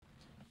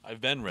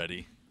I've been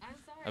ready. I'm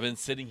sorry. I've been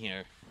sitting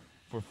here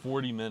for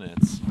 40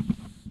 minutes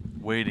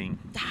waiting.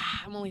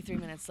 I'm only 3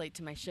 minutes late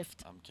to my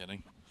shift. I'm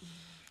kidding.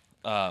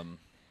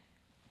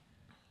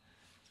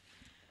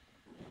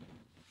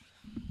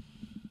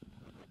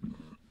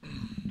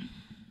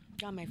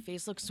 God, my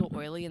face looks so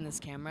oily in this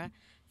camera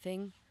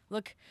thing.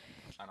 Look,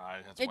 I know,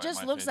 it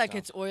just looks like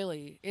it's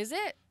oily. Is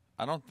it?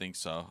 I don't think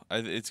so.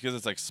 It's because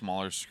it's like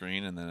smaller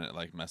screen and then it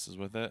like messes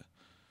with it.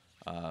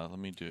 Let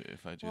me do it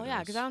if I do Well, this. yeah,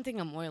 because I don't think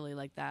I'm oily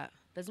like that.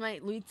 Does my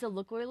Luisa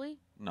look oily?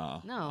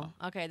 No. No.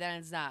 Okay, then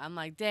it's not. I'm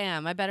like,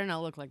 damn, I better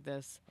not look like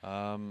this.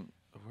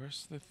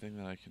 Where's the thing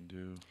that I can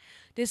do?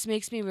 This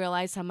makes me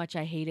realize how much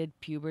I hated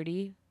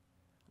puberty.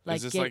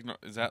 Is this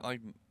is that like,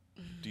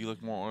 do you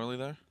look more oily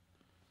there?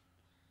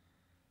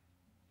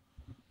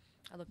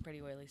 I look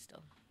pretty oily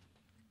still.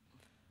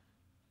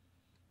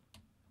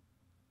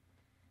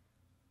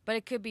 But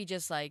it could be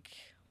just like,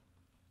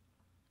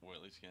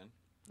 Oily skin?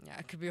 yeah,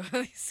 it could be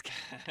oily skin.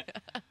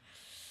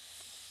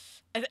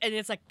 And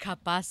it's like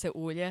kappa se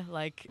ulya.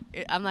 Like,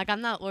 I'm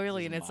not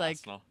oily, and it's like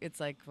masa. It's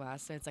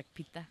like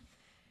pita.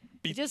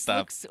 It just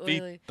looks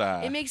oily.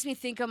 Pita. It makes me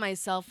think of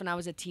myself when I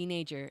was a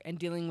teenager and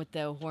dealing with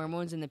the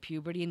hormones and the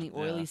puberty and the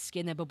oily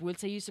skin. That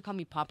Babulsa used to call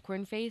me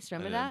popcorn face.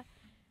 Remember that?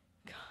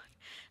 God,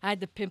 I had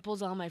the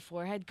pimples on my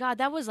forehead. God,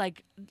 that was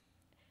like,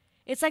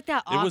 it's like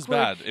that awkward. It was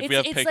bad. If we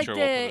have it's picture, like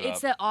we'll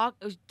put it up.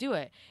 do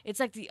it.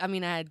 It's like I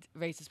had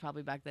races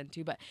probably back then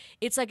too, but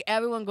it's like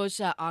everyone goes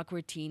to that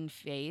awkward teen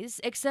phase,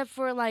 except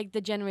for like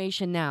the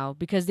generation now,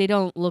 because they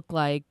don't look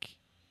like.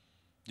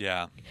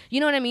 Yeah. You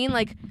know what I mean?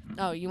 Like,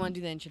 oh, you want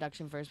to do the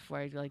introduction first before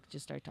I like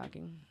just start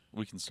talking?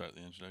 We can start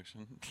the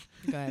introduction.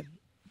 Go ahead.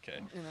 Okay.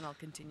 And then I'll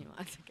continue on,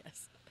 I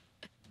guess.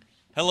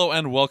 Hello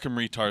and welcome,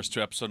 retards,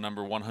 to episode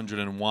number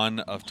 101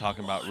 of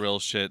Talking About Real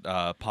Shit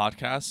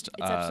podcast.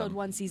 It's episode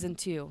 1, season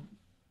 2.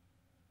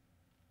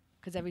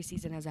 Because every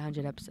season has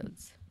 100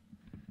 episodes.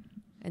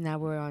 And now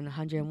we're on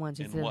 101.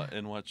 So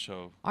In what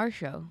show? Our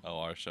show. Oh,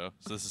 our show.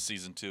 So this is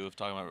season 2 of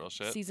Talking About Real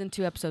Shit? Season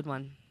 2, episode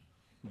 1.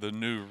 The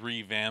new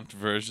revamped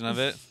version of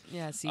it.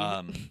 Yeah, see?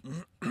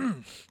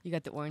 You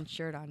got the orange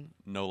shirt on.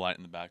 No light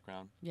in the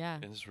background. Yeah.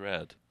 It's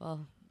red.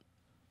 Well,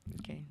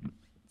 okay.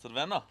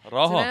 Cerveno.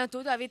 Rojo. Cerveno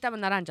tudo, avita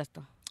naranjas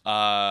to.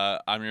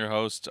 I'm your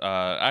host.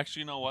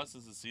 Actually, you know what?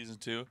 Since it's season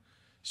 2,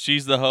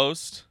 she's the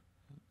host.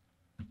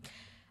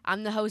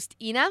 I'm the host,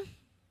 Ina.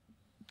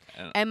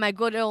 And my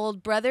good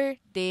old brother,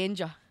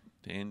 Danger.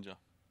 Danger.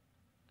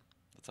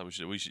 That's how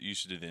you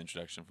should do the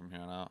introduction from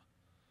here on out.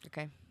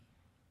 Okay.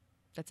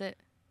 That's it.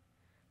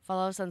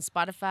 Follow us on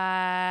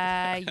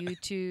Spotify,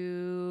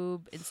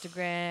 YouTube,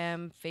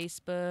 Instagram,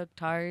 Facebook,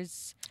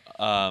 TARS.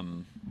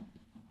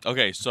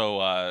 Okay, so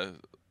I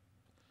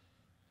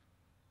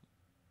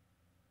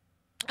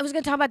was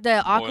gonna talk about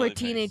the awkward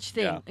teenage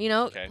thing. Yeah. You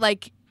know, Okay.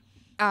 like,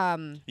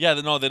 yeah,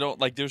 no, they don't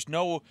like. There's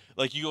no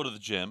like you go to the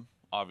gym,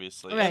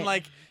 obviously, Right. and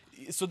like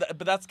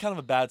but that's kind of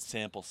a bad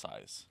sample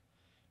size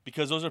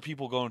because those are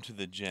people going to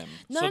the gym,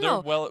 so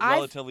they're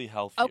relatively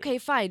healthy. Okay,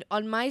 fine.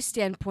 On my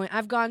standpoint,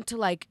 I've gone to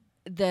like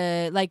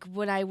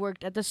when I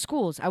worked at the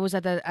schools. I was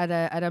at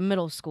a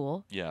middle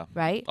school. Yeah.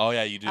 Right. Oh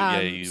yeah, you do. Yeah,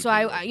 you. So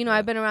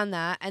I've been around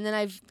that, and then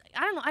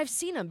I've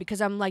seen them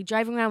because I'm like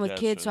driving around with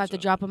kids, so I have to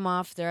drop them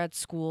off. They're at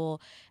school,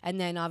 and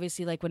then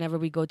obviously like whenever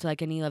we go to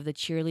like any of the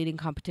cheerleading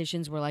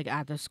competitions, we're like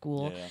at the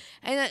school, Yeah.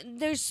 and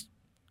there's,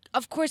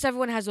 of course,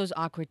 everyone has those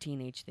awkward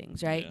teenage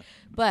things, right? Yeah.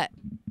 But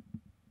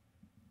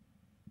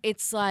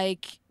it's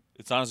like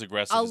It's not as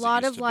aggressive. a as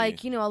lot it of used to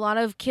like, be. a lot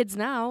of kids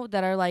now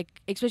that are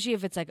like, especially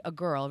if it's like a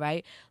girl,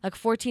 right? Like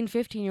 14,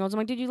 15-year-olds. I'm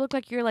like, dude, you look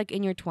like you're like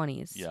in your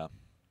 20s. Yeah.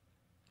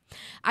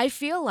 I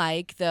feel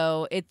like,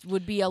 though, it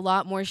would be a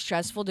lot more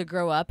stressful to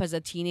grow up as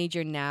a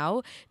teenager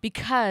now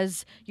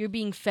because you're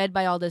being fed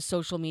by all this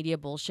social media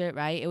bullshit,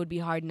 right? It would be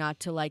hard not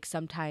to, like,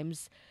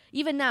 sometimes,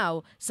 even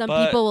now, some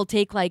people will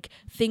take, like,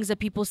 things that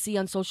people see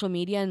on social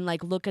media and,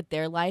 like, look at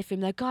their life and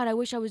be like, God, I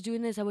wish I was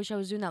doing this. I wish I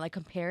was doing that. Like,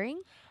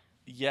 comparing.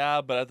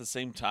 Yeah, but at the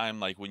same time,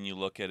 like when you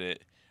look at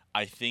it,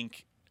 I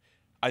think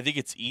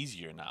it's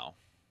easier now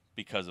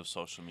because of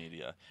social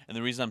media. And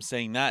the reason I'm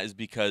saying that is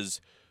because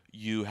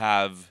you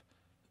have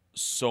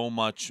so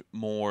much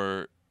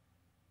more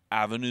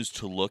avenues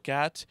to look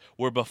at,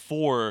 where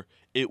before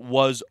it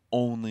was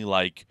only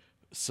like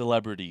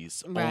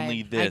celebrities, Right. only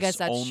I this, guess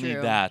that's only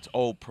true. that.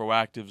 Oh,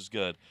 Proactive's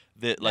good.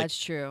 That's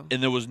true.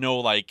 And there was no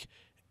like,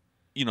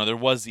 there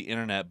was the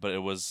internet, but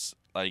it was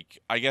like,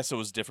 I guess it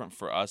was different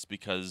for us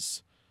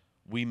because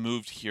we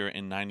moved here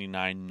in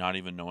 '99 not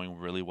even knowing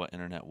really what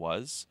internet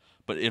was.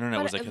 But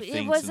internet was like a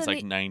thing since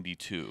like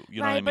 '92. You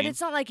know what I mean? But it's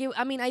not like it.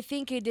 I mean, I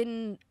think it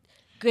didn't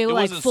go It like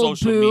wasn't full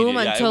social boom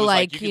media. Yeah, until it was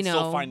like you could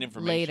still find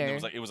later.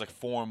 information. It was like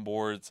forum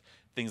boards,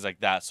 things like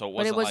that. So it but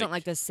wasn't it wasn't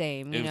like the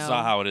same. It's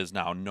not how it is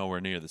now.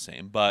 Nowhere near the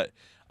same. But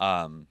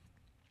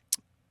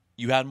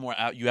you have more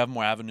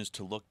avenues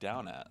to look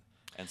down at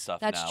and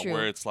stuff That's now. true.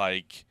 Where it's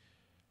like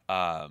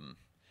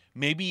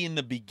maybe in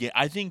the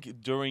I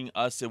think during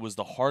us it was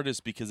the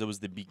hardest because it was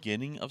the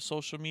beginning of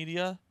social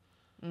media.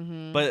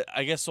 Mm-hmm. But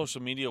I guess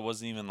social media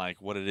wasn't even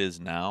like what it is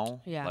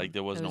now. Yeah, Like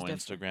there was it no was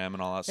different. Instagram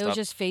and all that It stuff. was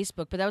just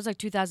Facebook, but that was like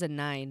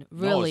 2009. No,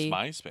 Really? it's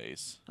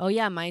MySpace. Oh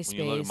yeah, When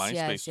you look at MySpace. MySpace,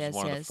 Yes, was yes,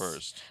 one of the yes.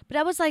 first. But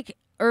that was like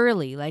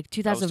early, like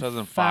That was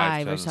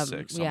 2005 or 2006,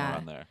 something. somewhere Yeah.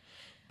 around there.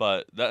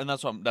 But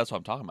that's what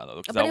I'm talking about though.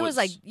 'Cause But that it was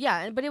like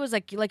but it was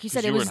like you 'cause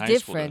said, it you were was in high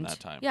school during different.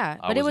 that time. Yeah,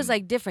 I but it was was in-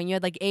 like different. You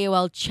had like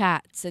AOL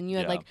chats, and you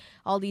had Yeah. like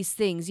all these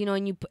things, you know.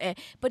 And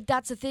but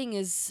that's the thing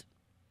is,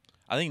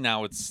 I think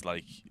now it's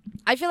like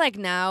I feel like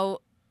now,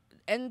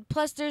 and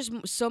plus there's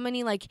so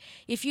many like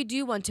if you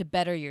do want to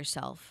better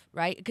yourself,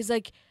 right? Because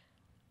like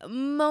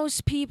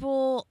most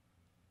people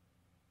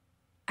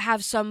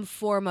have some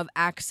form of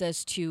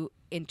access to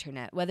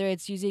internet, whether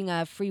it's using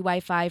a free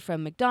Wi-Fi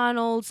from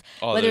McDonald's,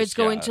 whether it's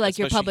going to like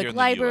your especially here public in the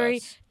library.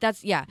 US.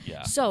 That's yeah.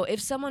 Yeah. So if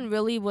someone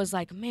really was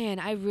like, man,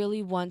 I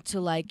really want to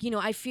like,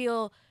 I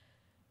feel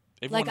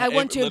Everyone, like I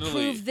want to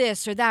literally- improve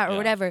this or that or Yeah.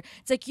 whatever.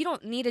 It's like you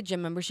don't need a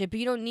gym membership.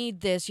 You don't need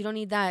this. You don't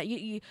need that.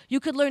 You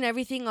could learn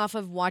everything off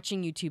of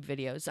watching YouTube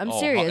videos. I'm Oh,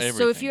 serious. So if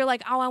everything. you're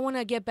like, oh, I want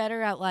to get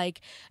better at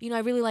like, I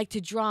really like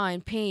to draw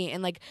and paint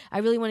and like I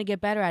really want to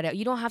get better at it.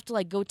 You don't have to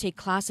like go take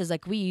classes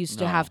like we used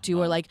to No, have to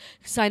no. or like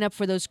sign up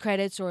for those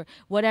credits or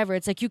whatever.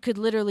 It's like you could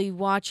literally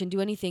watch and do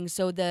anything.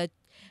 So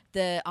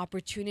the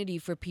opportunity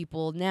for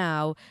people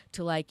now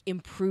to like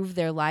improve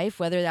their life,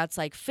 whether that's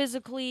like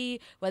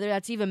physically, whether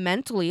that's even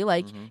mentally,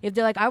 like if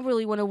they're like, I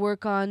really want to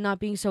work on not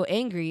being so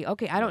angry,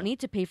 okay, I don't Yeah. need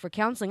to pay for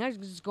counseling. I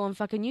can just go on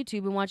fucking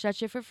YouTube and watch that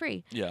shit for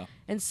free. Yeah.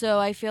 And so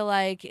I feel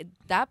like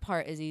that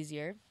part is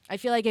easier. I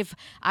feel like if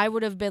I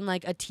would have been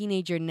like a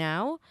teenager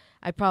now,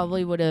 I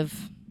probably would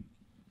have,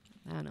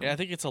 I don't know. Yeah, I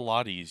think it's a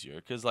lot easier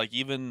because like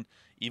even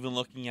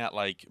looking at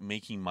like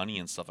making money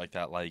and stuff like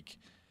that, like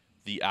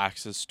the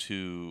access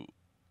to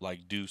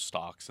like do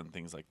stocks and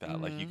things like that.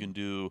 Like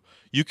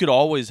you could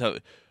always have.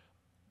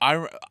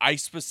 I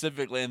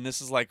specifically, and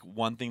this is like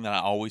one thing that I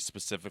always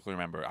specifically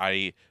remember.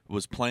 I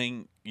was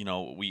playing,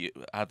 we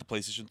had the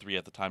PlayStation 3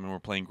 at the time, and we're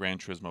playing Gran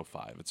Turismo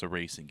 5. It's a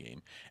racing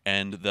game,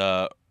 and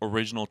the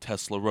original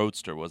Tesla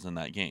Roadster was in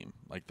that game,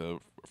 like the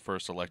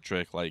first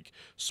electric like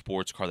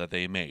sports car that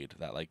they made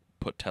that like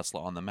put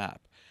Tesla on the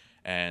map.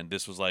 And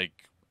this was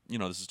like,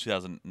 this is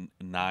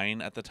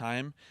 2009 at the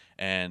time,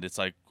 and it's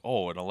like,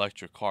 oh, an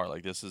electric car,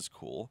 like this is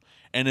cool.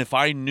 And if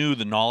I knew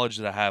the knowledge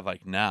that I have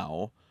like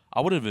now, I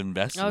would have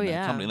invested in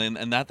that company.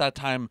 And at that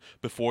time,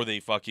 before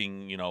they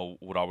fucking,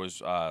 what I was,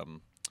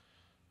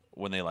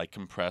 when they like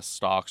compress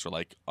stocks or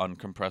like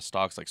uncompressed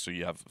stocks, like so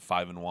you have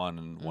 5 and 1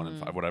 and 1 and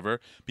 5,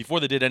 whatever. Before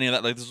they did any of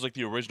that, like this was like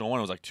the original one.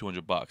 It was like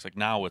 $200. Like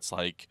now it's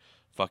like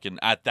fucking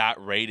at that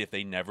rate. If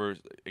they never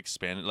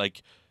expanded,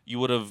 like you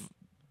would have.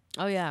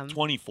 Oh yeah.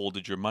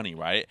 20-folded your money,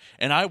 right?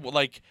 And I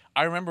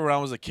remember when I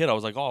was a kid, I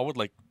was like, oh, I would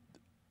like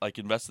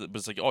invest it, but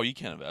it's like, oh, you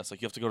can't invest.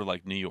 Like you have to go to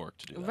like New York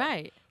to do that.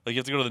 Right. Like you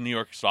have to go to the New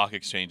York Stock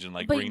Exchange and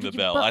like But ring the you-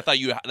 bell. but I thought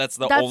that's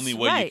the that's only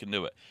way you right. can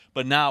do it.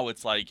 But now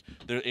it's like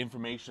the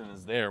information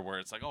is there where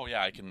it's like, oh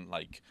yeah, I can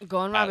like Go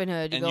on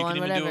Robinhood. You and go you on can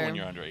even whatever. do it when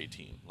you're under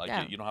 18. Like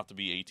Yeah. you don't have to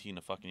be 18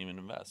 to fucking even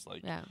invest.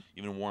 Like Yeah.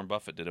 even Warren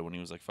Buffett did it when he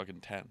was like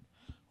fucking 10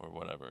 or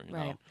whatever. You know.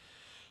 Right.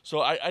 So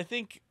I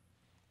think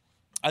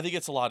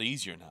it's a lot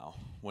easier now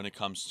when it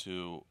comes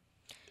to.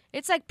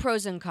 It's like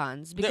pros and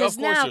cons Of because course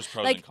now, there's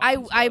pros like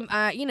and cons,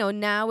 I'm,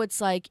 now it's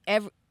like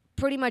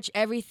pretty much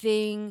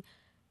everything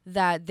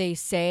that they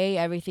say,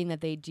 everything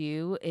that they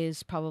do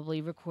is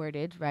probably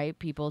recorded, right?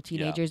 People,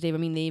 teenagers, they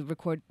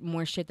record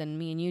more shit than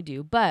me and you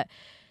do. But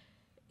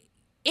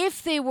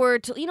if they were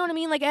to, you know what I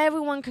mean? Like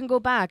everyone can go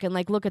back and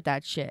like look at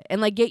that shit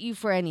and like get you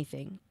for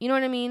anything. You know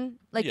what I mean?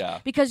 Like Yeah.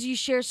 because you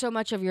share so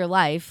much of your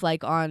life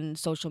like on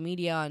social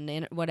media,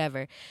 on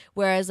whatever.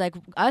 Whereas like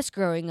us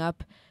growing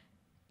up,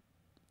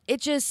 it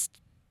just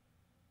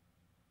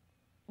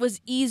was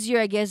easier,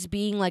 I guess,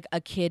 being like a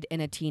kid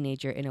and a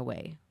teenager in a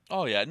way.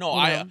 Oh yeah, no,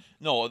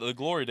 know? the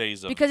glory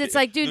days of Because it's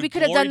like, dude, the we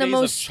could have done the glory days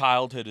of most-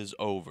 childhood is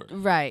over.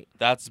 Right.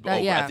 That's over.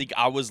 yeah. I think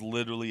I was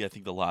literally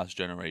the last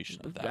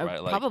generation of that,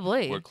 right? Like,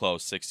 Probably. we're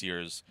close, 6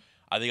 years.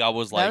 I think I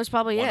was like was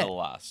probably one it. of the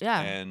last.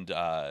 Yeah. And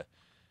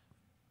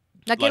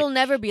Like it'll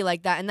never be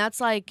like that, and that's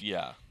like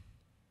yeah,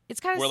 it's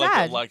kind we're of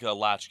sad. like a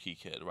latchkey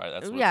kid, right?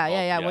 That's what yeah, it's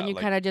called. yeah. When you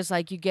like, kind of just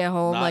like you get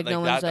home, not like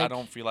no one's that, I like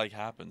don't feel like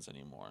happens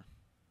anymore.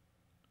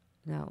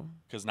 no.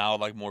 Because now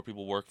like more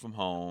people work from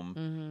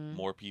home,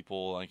 more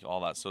people like all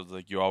that. So it's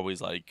like you're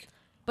always like.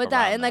 But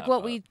that around and like that, what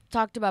but- we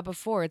talked about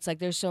before, it's like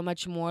there's so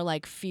much more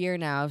like fear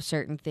now of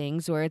certain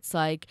things where it's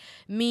like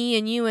me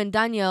and you and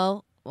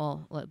Danielle,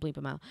 well, let bleep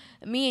him out.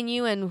 Me and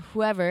you and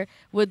whoever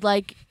would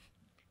like,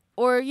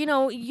 or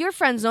your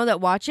friends know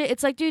that watch it.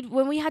 It's like, dude,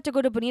 when we had to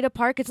go to Bonita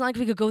Park, it's not like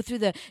we could go through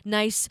the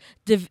nice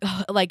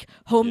like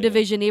home Yeah,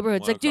 division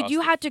neighborhoods. went Like, dude, across you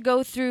the- had to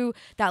go through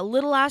that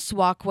little ass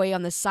walkway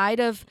on the side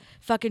of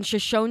fucking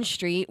Shoshone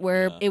Street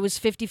where Yeah. it was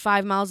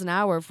 55 miles an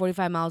hour,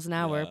 45 miles an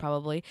hour Yeah.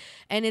 probably,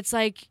 and it's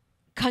like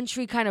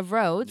country kind of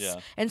roads. Yeah.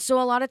 And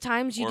so a lot of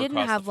times you Or didn't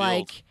across the have field.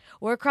 like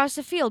or across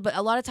the field, but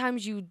a lot of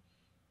times you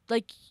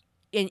like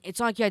and it's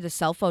not like you had the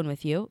cell phone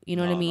with you. You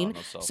know what I mean?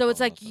 No cell So it's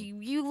phone, like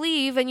nothing. you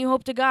leave and you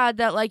hope to God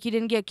that like you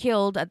didn't get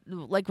killed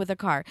like with a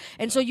car.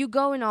 And so Yeah. you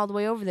go in all the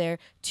way over there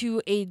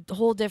to a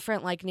whole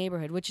different like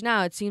neighborhood, which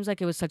now it seems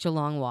like it was such a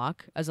long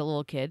walk as a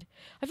little kid.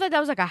 I feel like that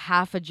was like a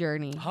half a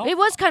journey. It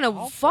was kind How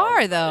of far far was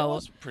that? It though.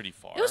 was pretty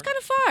far. It was kind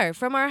of far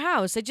from our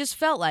house. It just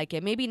felt like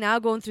it. Maybe now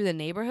going through the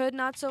neighborhood,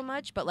 not so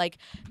much. But like,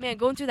 man,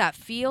 going through that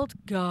field,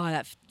 God,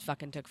 that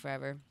fucking took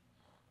forever.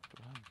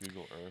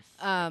 Google Earth.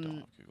 Um, I don't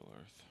want Google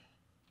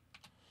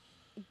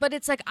Earth. But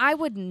it's like I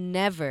would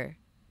never.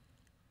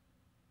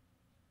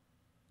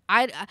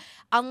 I'd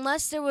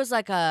unless there was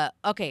like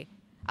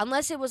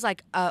unless it was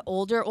like a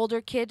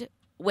older kid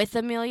with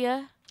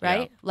Amelia,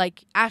 right? Yeah.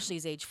 Like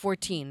Ashley's age,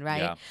 14,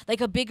 right? Yeah.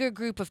 Like a bigger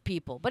group of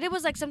people. But it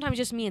was like sometimes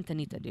just me and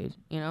Tanita, dude.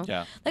 You know?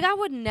 Yeah. Like I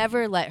would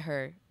never let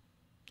her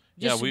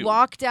Yeah, just we-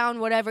 walk down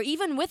whatever,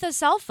 even with a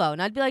cell phone.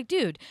 I'd be like,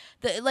 dude,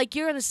 like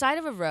you're on the side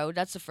of a road.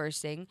 That's the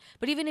first thing.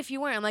 But even if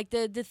you weren't, I'm like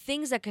the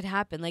things that could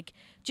happen. Like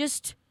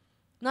just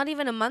not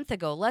even a month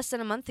ago, less than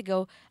a month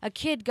ago, a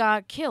kid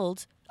got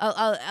killed.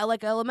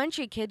 Like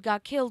elementary kid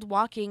got killed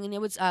walking, and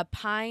it was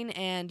Pine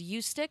and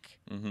Ustick,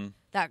 Mm-hmm.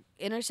 that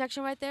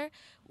intersection right there.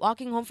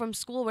 Walking home from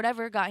school,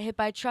 whatever, got hit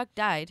by a truck,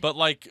 died. But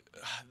like,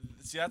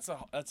 see, that's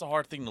a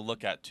hard thing to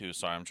look at too.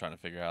 Sorry, I'm trying to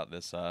figure out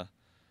this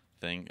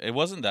thing. It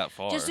wasn't that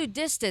far. Just do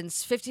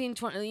distance, 15,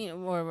 20,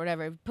 or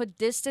whatever. Put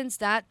distance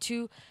that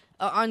to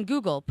on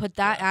Google. Put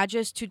that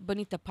address to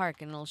Bonita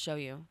Park, and it'll show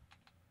you.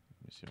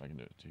 Let me see if I can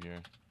do it to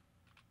here.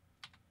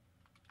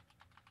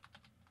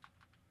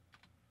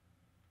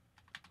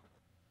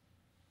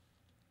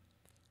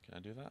 Can I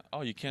do that?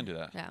 Oh, you can do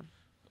that. Yeah.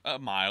 A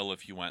mile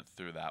if you went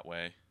through that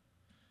way.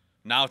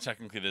 Now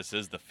technically this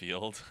is the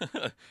field.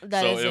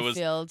 That so is it a was,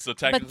 field. So But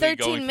technically 13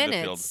 going through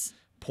minutes.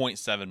 the field,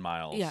 0.7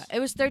 miles. Yeah, it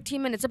was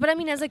 13 minutes. But I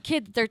mean, as a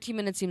kid, 13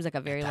 minutes seems like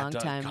a very That long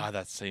does- time. God,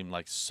 that seemed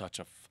like such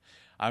a.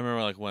 I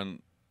remember like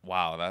when.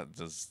 Wow,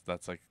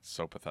 that's like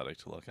so pathetic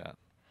to look at.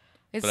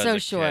 It's But as so a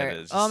kid, short.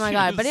 it Oh just my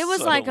God. But it was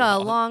seems like so a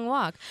long. long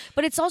walk.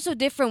 But it's also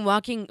different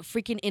walking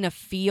freaking in a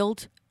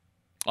field,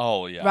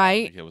 Oh yeah.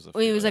 right? Like it was a. It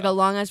was field, like yeah. a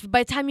long ass.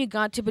 By the time you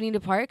got to Bonita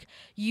Park,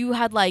 you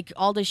had like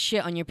all this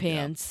shit on your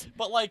pants.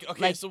 But like,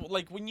 okay, Like- so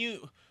like when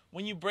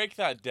you break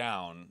that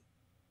down,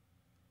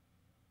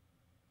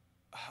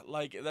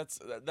 like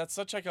that's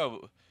such like a,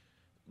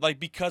 like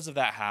because of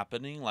that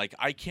happening, like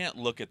I can't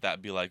look at that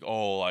and be like,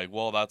 oh, like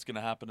well that's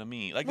gonna happen to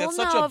me. Like Well, that's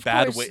such no, a of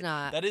bad course way.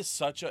 not. That is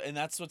such a, and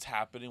that's what's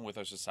happening with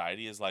our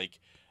society is like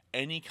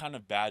any kind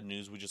of bad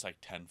news we just like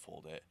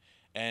tenfold it,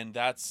 and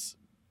that's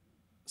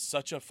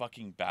such a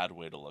fucking bad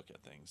way to look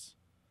at things.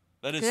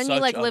 That is Then such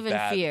you like a live in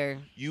bad, fear.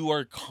 you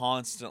are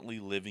constantly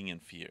living in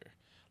fear.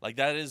 Like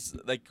that is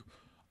like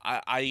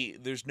I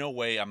there's no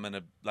way I'm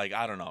gonna like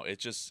I don't know.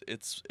 It's just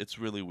it's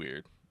really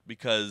weird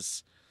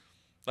because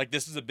like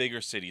this is a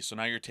bigger city, so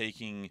now you're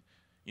taking,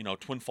 you know,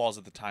 Twin Falls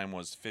at the time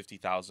was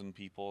 50,000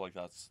 people. Like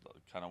that's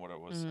kind of what it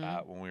was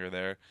at when we were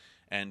there,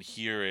 and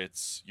here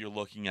you're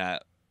looking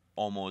at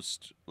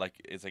almost like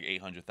it's like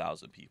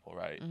 800,000 people,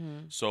 right?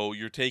 So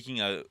you're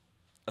taking a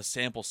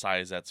sample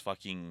size that's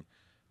fucking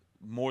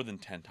more than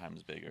 10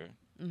 times bigger.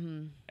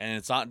 And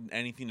it's not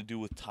anything to do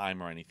with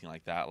time or anything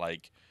like that.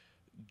 Like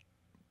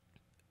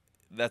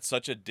that's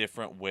such a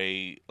different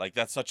way. Like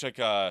that's such like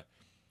a,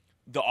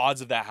 the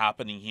odds of that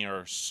happening here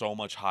are so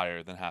much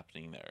higher than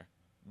happening there.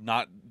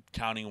 Not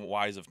counting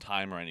wise of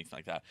time or anything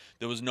like that.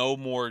 There was no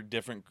more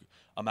different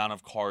amount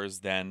of cars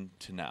then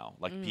to now.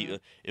 Like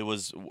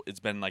it's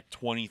been like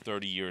 20,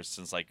 30 years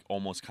since like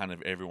almost kind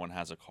of everyone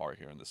has a car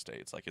here in the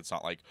States. Like it's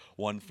not like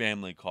one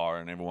family car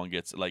and everyone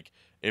gets like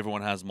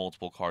everyone has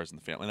multiple cars in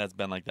the family. And that's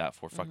been like that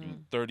for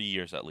fucking 30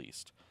 years at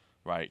least.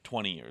 Right?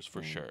 20 years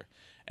for sure.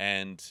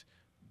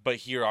 But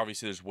here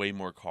obviously there's way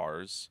more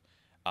cars.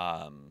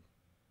 And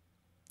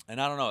I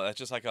don't know, that's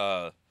just like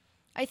a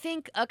I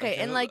think, okay,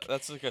 and like,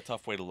 that's like a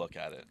tough way to look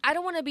at it. I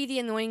don't want to be the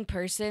annoying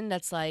person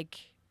that's like,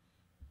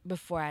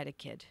 before I had a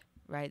kid,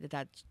 right?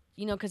 That's,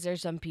 you know, because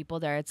there's some people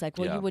there, it's like,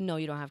 well, Yeah. you would know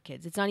you don't have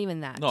kids. It's not even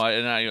that. No,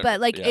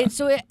 But like, yeah.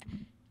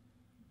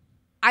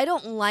 I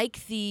don't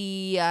like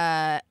the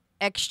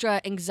extra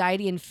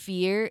anxiety and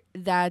fear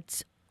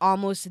that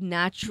almost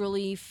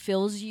naturally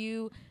fills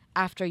you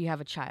after you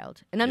have a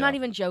child. And I'm not Yeah.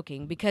 even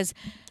joking because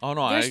Oh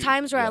no, there's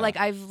times where yeah.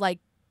 I've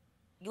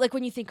like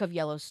when you think of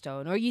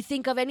Yellowstone or you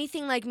think of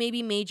anything like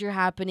maybe major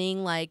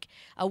happening, like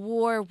a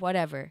war,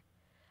 whatever.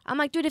 I'm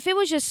like, dude, if it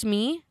was just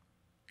me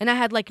and I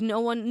had like no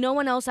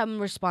one else I'm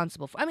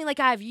responsible for. I mean, like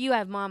I have you, I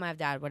have mom, I have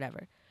dad,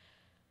 whatever.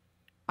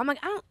 I'm like,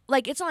 I don't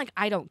like, it's not like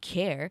I don't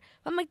care.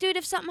 I'm like, dude,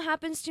 if something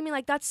happens to me,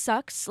 like that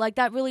sucks. Like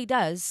that really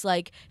does.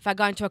 Like if I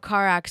got into a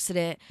car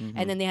accident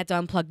and then they had to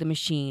unplug the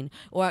machine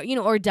or, you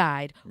know, or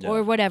died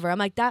or whatever. I'm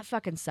like, that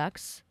fucking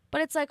sucks.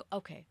 But it's like,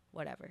 okay,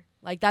 whatever.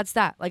 Like that's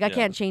that. Like I Yeah.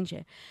 can't change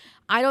it.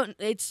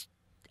 It's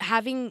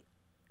having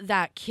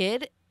that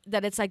kid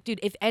that it's like, dude,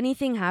 if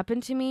anything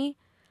happened to me,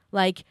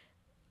 like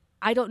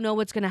I don't know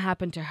what's going to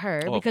happen to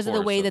her Oh, of because of the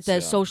course, way that the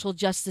that's- yeah. social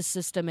justice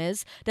system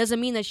is. Doesn't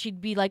mean that she'd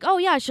be like, oh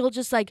yeah, she'll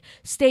just like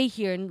stay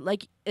here, and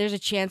like there's a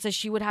chance that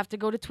she would have to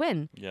go to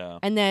Twin. Yeah.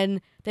 And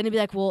then it'd be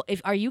like, well,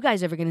 if are you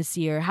guys ever gonna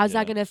see her? How's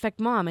Yeah. that gonna affect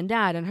mom and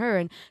dad and her?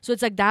 And so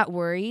it's like that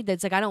worry.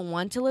 That's like I don't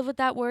want to live with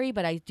that worry,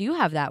 but I do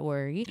have that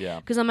worry. Yeah.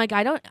 Because I'm like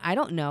I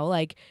don't know.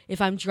 Like if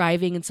I'm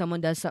driving and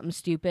someone does something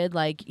stupid,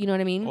 like you know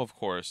what I mean. Well, of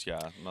course, yeah.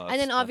 No, And that's-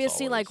 then that's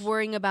obviously like always-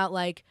 worrying about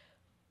like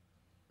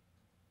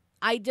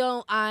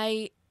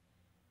I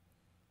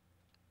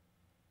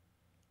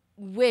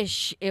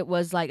wish it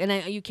was like,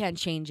 and you can't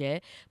change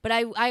it, but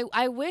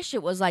I wish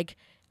it was like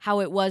how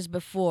it was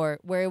before,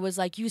 where it was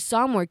like you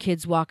saw more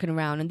kids walking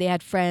around and they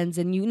had friends,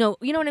 and you know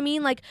what I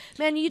mean. Like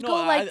man, you'd No, go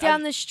like I-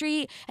 down the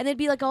street and there'd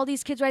be like all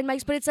these kids riding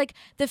bikes, but it's like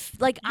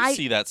like You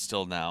see that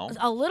still now.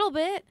 a little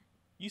bit.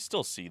 You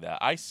still see that.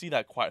 I see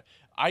that quite.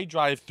 I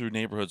drive through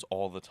neighborhoods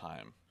all the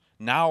time.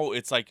 Now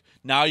it's like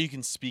now you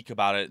can speak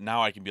about it.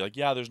 Now I can be like,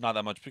 yeah, there's not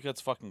that much because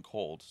it's fucking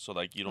cold, so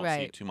like you don't see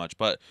Right. it too much.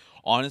 But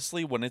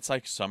honestly, when it's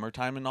like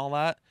summertime and all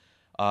that,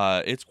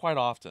 it's quite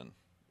often.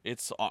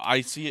 It's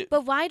I see it.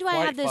 But why do I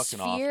quite have this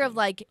fucking fear of often.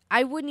 like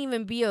I wouldn't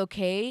even be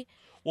okay?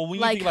 Well, when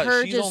you like think about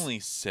her it, she's just- only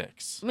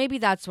 6. Maybe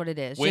that's what it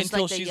is. Wait just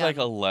until like the she's young- like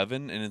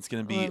 11, and it's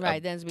gonna be Well, right,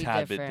 a then it's gonna be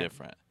tad bit different.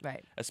 different.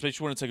 right.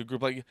 Especially when it's like a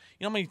group, like you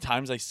know how many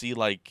times I see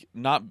like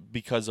not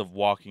because of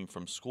walking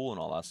from school and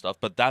all that stuff,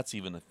 but that's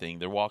even a thing.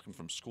 They're walking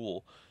from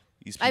school.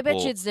 These people, I bet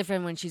you it's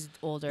different when she's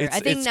older. I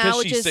think it's 'cause now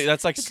it's she's just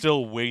that's like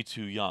still way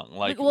too young.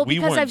 Like well, we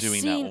because weren't I've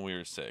doing seen- that when we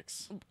were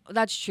 6.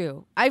 that's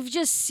true. I've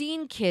just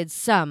seen kids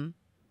some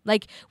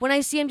like when I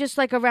see them just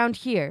like around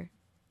here.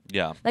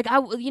 Yeah, Like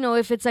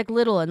if it's like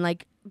little and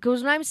like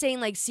because when I'm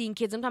saying like seeing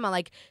kids, I'm talking about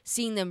like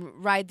seeing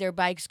them ride their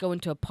bikes go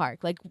into a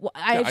park. Like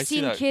I've I see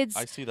seen that- kids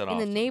I see that in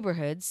the often.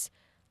 neighborhoods.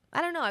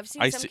 I don't know. I've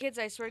seen I some see- kids.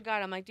 I swear to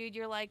God, I'm like, dude,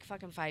 you're like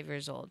fucking 5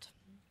 years old.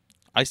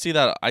 I see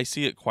that. I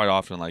see it quite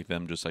often, like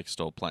them just like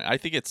still playing. I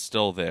think it's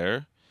still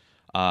there.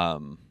 I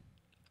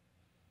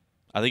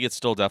think it's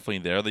still definitely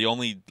there. The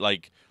only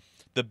like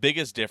the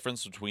biggest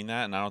difference between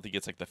that, and I don't think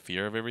it's like the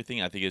fear of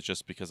everything. I think it's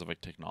just because of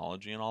like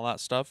technology and all that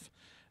stuff,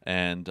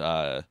 and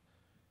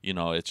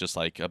it's just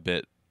like a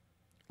bit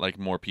like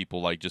more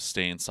people like just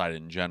stay inside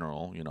in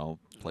general.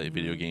 Play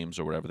video games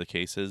or whatever the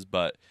case is,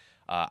 but.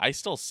 I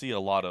still see a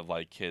lot of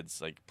like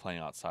kids like playing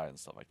outside and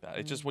stuff like that.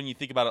 It's just when you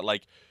think about it,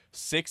 like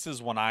 6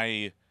 is when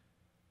I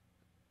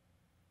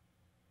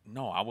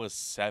was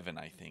 7,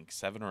 I think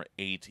 7 or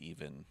 8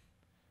 even,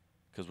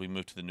 because we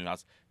moved to the new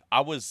house.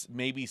 I was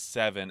maybe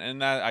 7,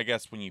 and that I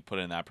guess when you put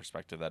it in that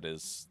perspective, that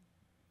is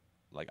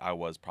like I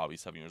was probably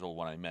 7 years old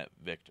when I met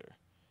Victor,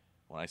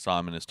 when I saw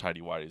him in his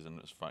tidy whities in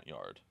his front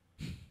yard,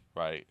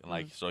 right? And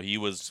like so he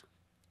was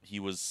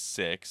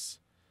 6,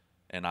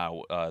 and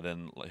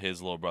then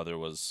his little brother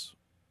was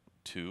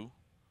 2,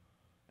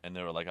 and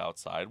they were like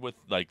outside with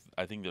like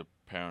I think the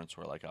parents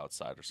were like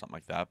outside or something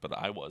like that, but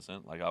I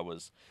wasn't. Like I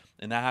was,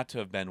 and that had to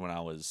have been when I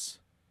was,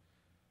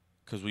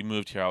 because we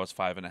moved here. I was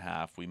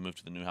 5.5. We moved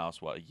to the new house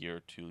a year or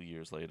 2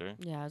 years later,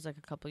 Yeah, it was like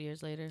a couple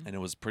years later. and it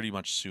was pretty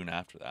much soon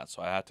after that.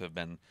 So I had to have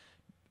been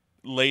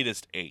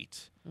latest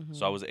 8.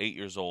 So I was 8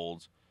 years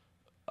old.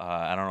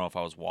 I don't know if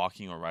I was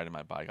walking or riding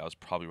my bike. I was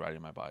probably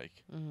riding my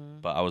bike,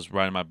 but I was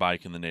riding my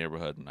bike in the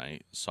neighborhood and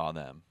I saw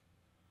them.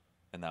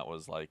 And that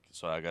was like,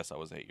 so I guess I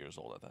was 8 years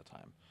old at that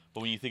time. But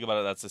when you think about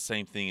it, that's the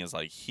same thing as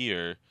like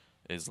here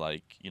is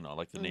like,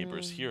 like the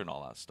neighbors here and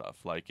all that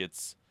stuff. Like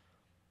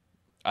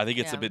I think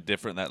it's a Yeah. bit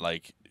different that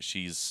like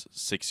she's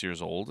 6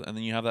 years old and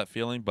then you have that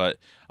feeling. But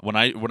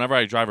whenever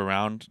I drive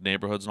around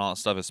neighborhoods and all that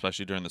stuff,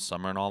 especially during the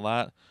summer and all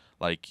that,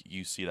 like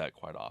you see that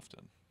quite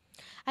often.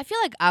 I feel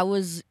like I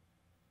was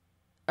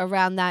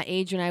around that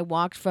age when I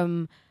walked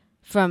from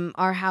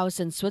our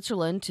house in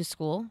Switzerland to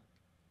school.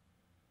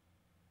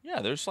 Yeah,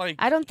 there's like,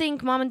 I don't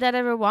think mom and dad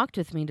ever walked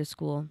with me to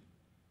school.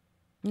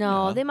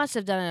 No, Yeah. they must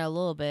have done it a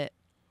little bit.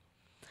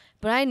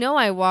 But I know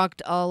I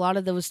walked a lot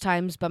of those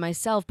times by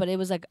myself, but it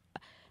was like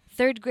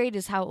 3rd grade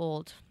is how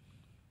old?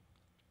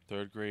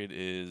 3rd grade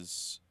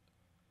is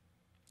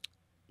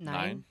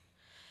 9.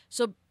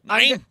 So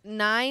 9?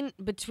 9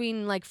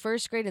 between like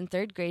 1st grade and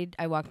 3rd grade,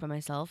 I walked by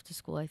myself to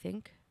school, I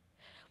think.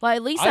 Well,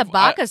 at least I've- at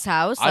Baca's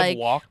house, I've like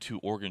walked to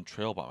Oregon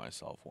Trail by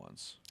myself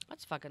once.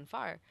 that's fucking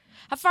far.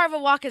 How far of a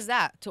walk is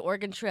that to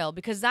Oregon Trail?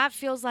 Because that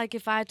feels like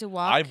if I had to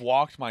walk. I've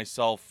walked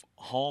myself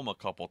home a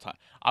couple times.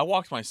 I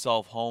walked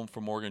myself home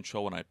from Oregon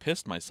Trail when I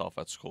pissed myself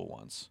at school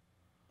once.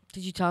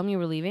 Did you tell them you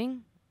were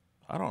leaving?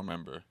 I don't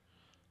remember.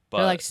 But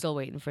They're like still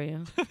waiting for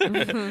you,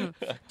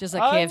 just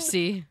like I'm-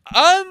 KFC.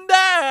 I'm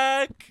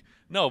back.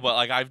 No, but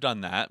like I've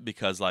done that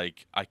because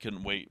like I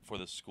couldn't wait for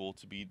the school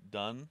to be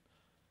done.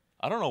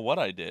 I don't know what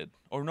I did.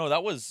 Or no,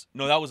 that was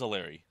a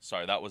Larry.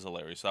 Sorry, that was a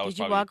Larry. So that was Did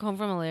you probably, walk home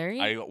from a Larry?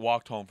 I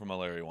walked home from a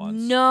Larry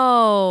once.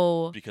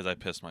 No. Because I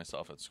pissed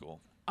myself at school.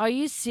 Are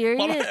you Why do I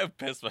serious? have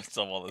pissed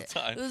myself all the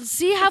time?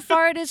 See how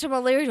far it is from a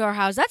Larry to our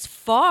house? That's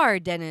far,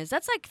 Dennis.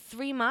 That's like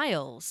 3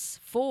 miles.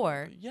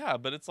 4. Yeah,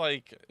 but it's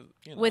like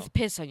With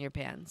piss on your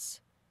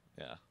pants.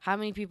 yeah. How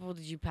many people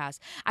did you pass?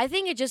 I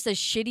think it's just a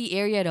shitty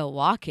area to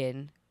walk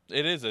in.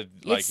 It is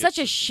It's such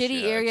a just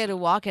shitty area to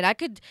walk in. I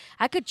could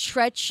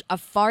stretch a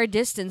far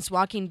distance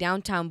walking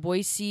downtown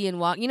Boise and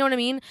walk. You know what I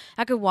mean?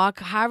 I could walk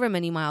however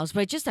many miles,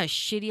 but it's just a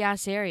shitty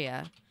ass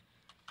area.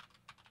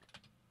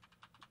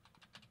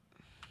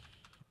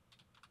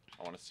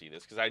 I want to see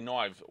this because I know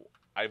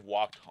I've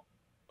walked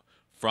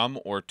from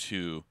or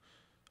to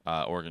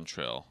Oregon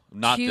Trail.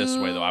 Not this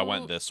way though. I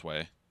went this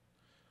way.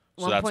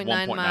 So that's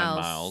 1.9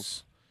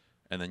 miles.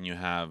 And then you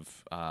have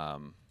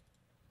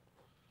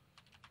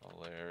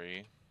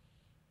Larry.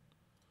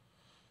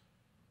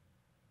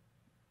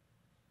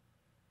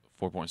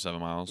 4.7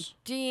 miles.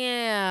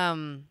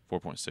 Damn.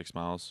 4.6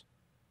 miles.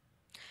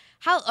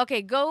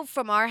 Okay, go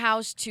from our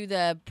house to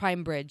the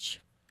Prime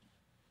Bridge.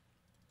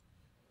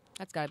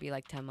 That's got to be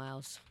like 10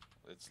 miles.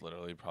 It's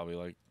literally probably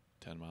like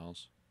 10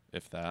 miles,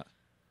 if that.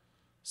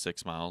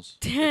 6 miles.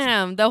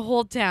 Damn, the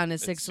whole town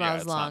is 6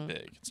 miles it's long. Not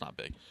big. It's not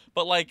big.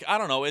 But like, I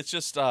don't know. It's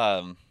just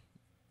sorry,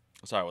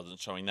 I wasn't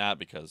showing that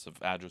because of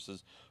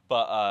addresses.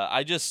 But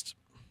I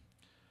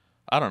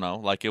don't know.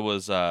 Like it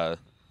was. I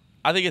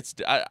think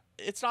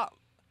it's not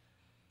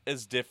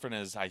as different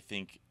as I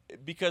think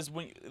because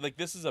when like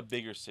this is a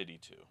bigger city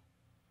too.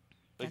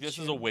 Like That's this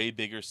is true. a way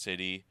bigger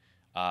city.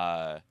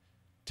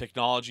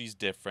 Technology's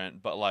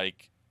different, but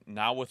like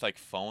now with like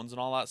phones and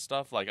all that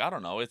stuff, like I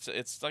don't know. It's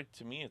like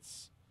to me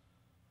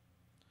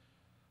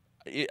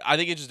I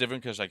think it's just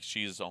different because like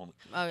she's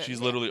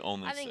literally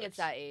only. I think 6. it's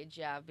that age,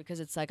 yeah, because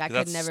it's like I 'Cause could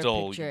that's never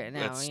still, picture it now.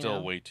 That's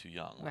still way too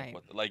young. Right.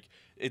 Like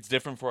it's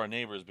different for our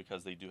neighbors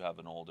because they do have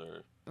an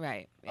older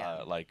Right.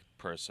 Yeah. like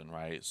person,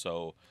 right?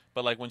 So,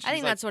 but like when she's I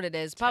think like that's what it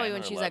is. Probably 10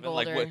 when or she's like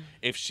 11, older.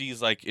 if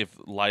she's like if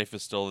life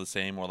is still the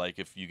same or like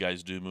if you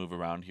guys do move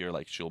around here,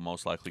 like she'll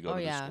most likely go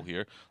to the school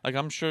here. Like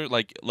I'm sure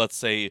like let's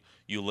say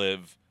you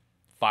live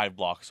 5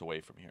 blocks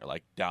away from here,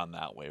 like down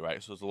that way,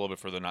 right? So it's a little bit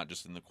further, not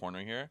just in the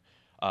corner here.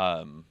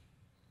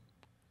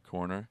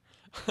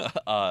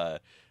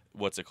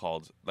 What's it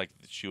called? Like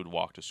she would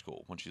walk to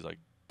school when she's like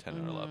 10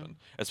 or 11.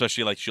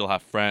 Especially like she'll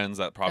have friends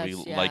that probably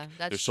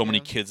there's so many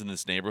kids in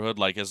this neighborhood.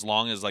 Like as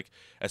long as like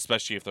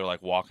especially if they're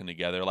like walking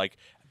together, like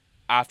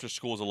after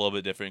school is a little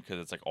bit different because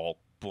it's like all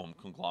boom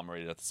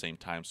conglomerated at the same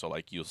time. So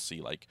like you'll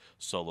see like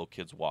solo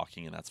kids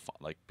walking and that's fun,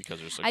 like because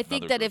there's like I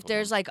think that if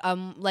there's like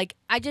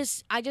I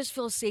just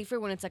feel safer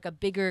when it's like a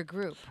bigger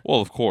group.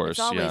 well, of course, It's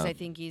always yeah. I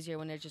think easier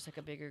when there's just like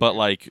a bigger But group.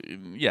 like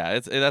yeah,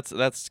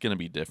 that's gonna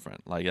be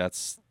different. Like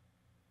that's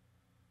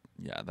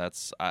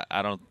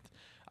I don't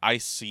I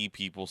see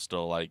people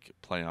still like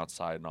playing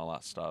outside and all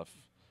that stuff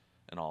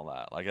and all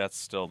that. Like that's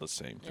still the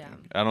same thing.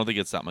 Yeah. I don't think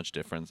it's that much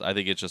difference. I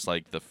think it's just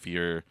like the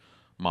fear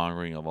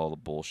mongering of all the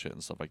bullshit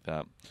and stuff like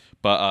that.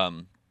 But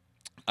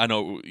I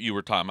know you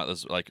were talking about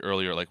this like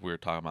earlier, like we were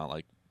talking about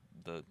like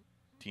the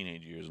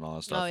teenage years and all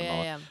that stuff. Oh, and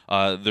yeah,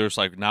 all that. There's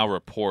like now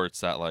reports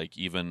that like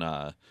even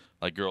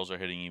like girls are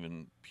hitting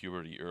even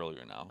puberty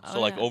earlier now. Oh, So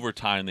like yeah. over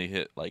time they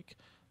hit like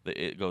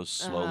it goes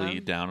slowly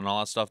down and all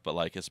that stuff. But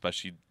like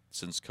especially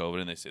since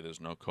COVID, and they say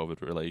there's no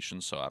COVID relation,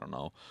 so I don't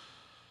know.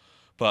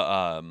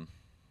 But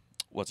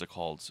what's it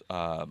called?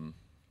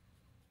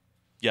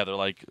 Yeah, they're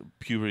like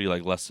puberty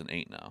like less than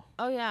 8 now.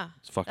 Oh yeah.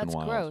 It's fucking That's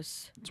wild.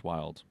 gross. It's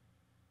wild.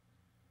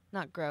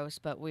 Not gross,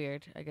 but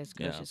weird. I guess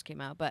gross Yeah. just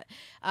came out. But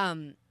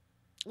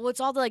well, it's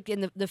all like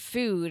in the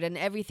food and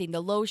everything.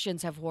 The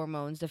lotions have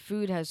hormones. The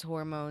food has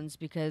hormones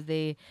because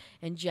they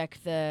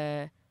inject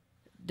the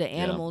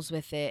animals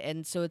with it,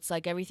 and so it's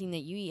like everything that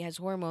you eat has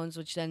hormones,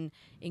 which then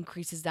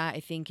increases that I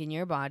think in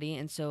your body,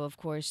 and so of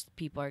course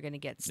people are gonna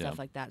get stuff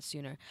like that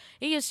sooner.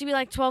 It used to be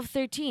like 12,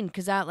 13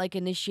 because that like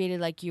initiated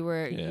like you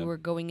were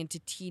going into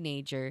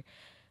teenager.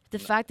 The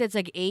fact that it's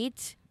like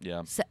 8,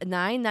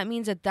 9, that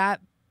means that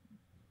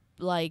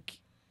like.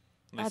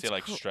 And they say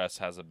like stress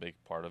has a big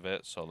part of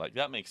it, so like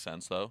that makes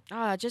sense though.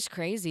 Just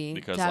crazy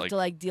Because, to have like- to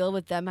like deal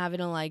with them having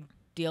to like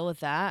deal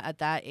with that at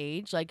that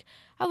age. Like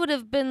I would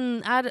have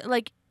been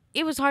like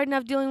it was hard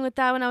enough dealing with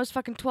that when I was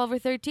fucking 12 or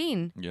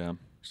 13. Yeah,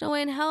 There's no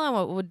way in hell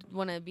I would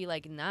want to be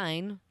like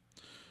 9.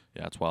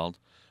 yeah, it's wild.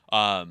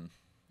 But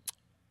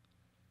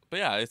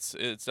yeah, it's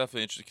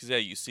definitely interesting because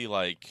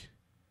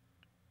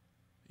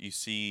you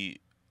see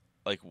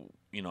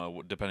you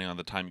know, depending on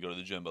the time you go to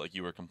the gym, but like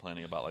you were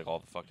complaining about like all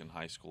the fucking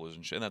high schoolers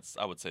and shit. And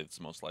I would say it's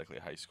most likely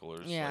high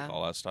schoolers, Yeah. like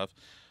all that stuff.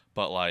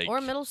 But like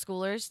Or middle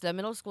schoolers. The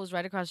middle school's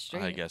right across the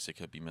street. I guess it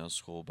could be middle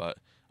school, but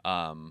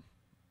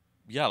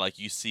yeah, like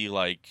you see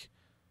like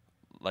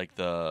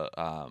the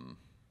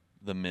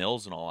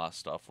mills and all that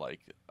stuff, like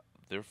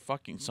they're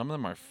fucking some of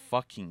them are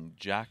fucking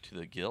jacked to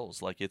the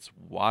gills. Like it's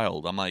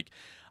wild. I'm like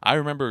I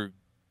remember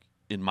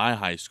in my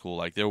high school,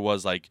 like there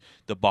was like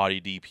the Body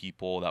D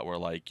people that were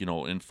like, you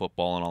know, in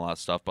football and all that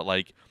stuff, but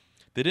like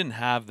they didn't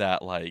have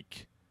that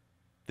like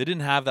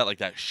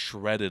that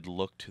shredded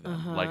look to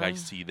them. Like I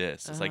see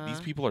this. It's like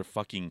these people are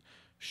fucking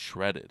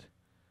shredded.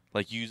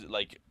 Like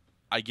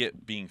I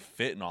get being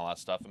fit and all that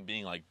stuff and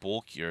being like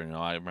bulkier. You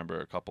know, I remember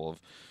a couple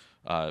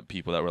of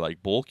people that were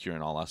like bulkier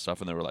and all that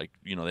stuff, and they were like,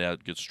 you know, they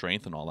had good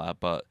strength and all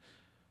that. But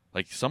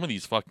like some of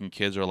these fucking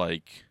kids are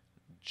like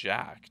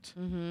jacked.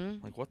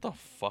 Mm-hmm. Like, what the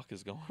fuck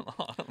is going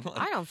on? Like,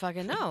 I don't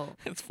fucking know.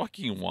 it's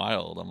fucking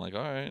wild. I'm like,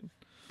 all right.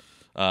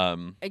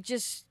 It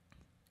just,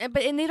 and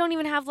they don't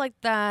even have like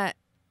that.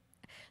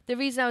 The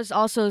reason I was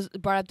also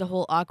brought up the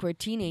whole awkward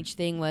teenage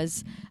thing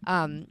was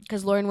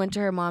because Lauren went to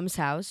her mom's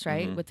house,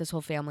 right, Mhm. with this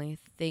whole family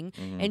thing,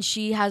 Mhm. and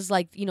she has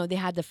like, they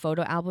had the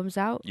photo albums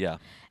out, Yeah.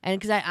 and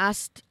because I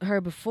asked her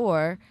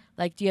before,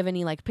 like, do you have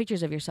any like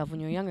pictures of yourself when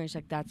you were younger? She's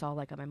like, that's all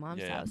like at my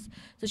mom's Yeah. house.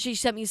 So she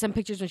sent me some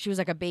pictures when she was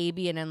like a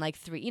baby, and then like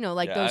 3,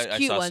 like Yeah, those I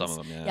cute saw ones. some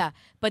of them. Yeah. Yeah.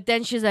 But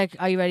then she's like,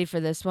 are you ready for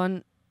this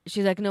one?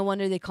 She's like, no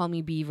wonder they call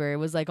me Beaver. It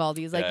was like all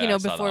these like, Yeah, I saw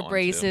that before one, too.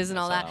 braces and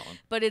I all saw that. one.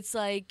 But it's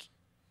like,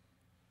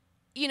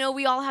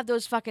 we all have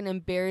those fucking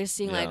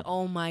embarrassing, like, Yeah.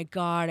 oh my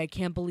God, I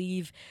can't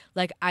believe,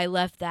 like, I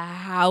left the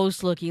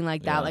house looking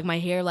like that, Yeah. like my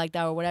hair like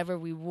that, or whatever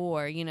we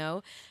wore, I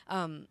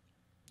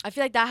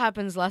feel like that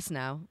happens less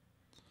now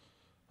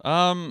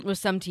with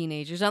some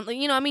teenagers.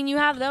 You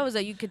have those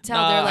that you could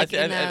tell they're like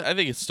in that. I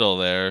think it's still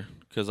there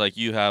because like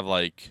you have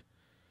like,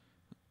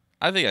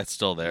 I think that's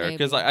still there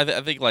because Maybe.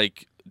 I think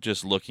like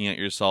just looking at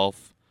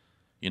yourself,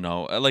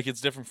 like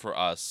it's different for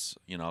us,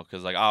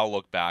 because like I'll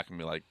look back and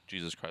be like,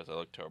 Jesus Christ, I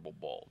look terrible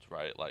bald,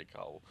 right? Like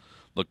I'll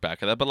look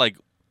back at that, but like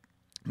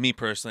me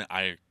personally,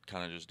 I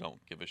kind of just don't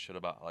give a shit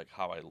about like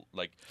how I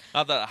like,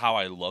 not that how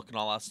I look and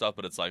all that stuff,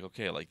 but it's like,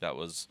 okay, like that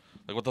was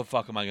like, what the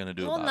fuck am I gonna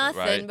do Well, about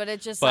nothing, it, right? but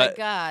it's just But- like,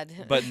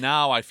 God. But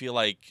now I feel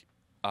like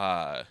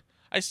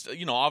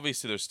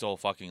obviously there's still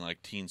fucking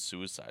like teen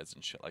suicides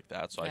and shit like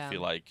that, so Yeah. I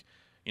feel like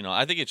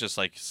I think it's just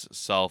like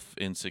self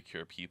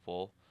insecure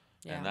people,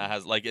 and that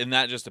has like, and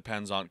that just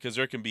depends on, because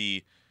there can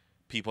be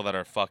people that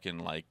are fucking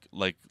like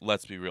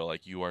let's be real,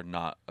 like you are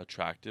not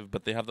attractive,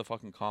 but they have the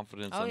fucking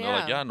confidence, Oh, and they're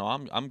like, yeah. yeah, no,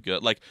 I'm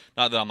good, like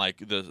not that I'm like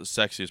the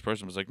sexiest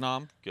person, but it's like, no,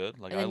 I'm good,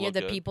 like And I then you have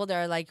look the good. people that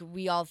are like,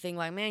 we all think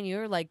like, man,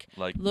 you're like,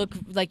 Like look,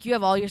 like you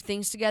have all your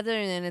things together,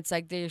 and then it's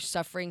like they're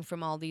suffering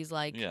from all these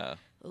like, yeah,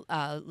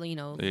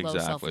 low Exactly.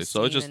 self-esteem.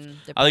 So it just- and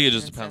I think it depression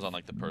just and depends stuff. on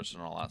like the person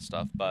and all that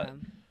stuff, but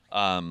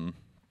Yeah.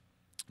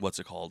 what's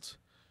it called?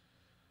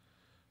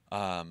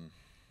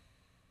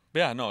 But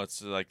yeah, no,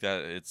 it's like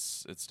that.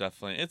 It's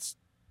definitely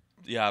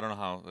yeah. I don't know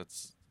how.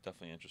 It's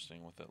definitely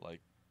interesting with it.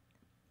 Like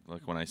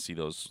when I see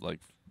those like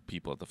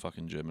people at the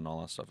fucking gym and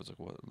all that stuff, it's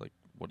like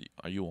what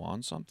are you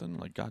on something?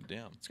 Like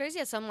goddamn. It's crazy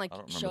that some like I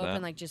don't show remember up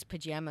in that. like just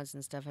pajamas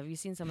and stuff. Have you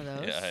seen some of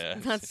those? Yeah.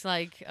 That's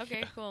like,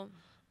 okay, cool.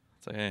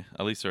 It's like, hey,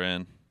 at least they're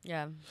in.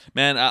 Yeah.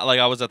 Man,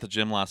 I was at the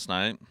gym last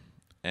night,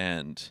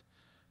 and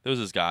there was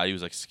this guy. He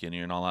was like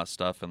skinnier and all that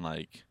stuff, and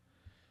like,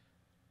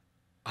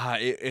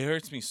 it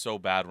hurts me so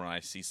bad when I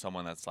see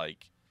someone that's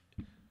like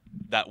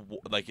that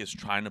like is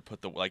trying to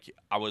put the like.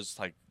 I was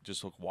like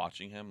just like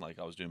watching him, like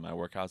I was doing my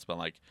workouts, but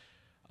like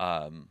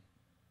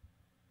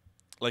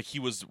he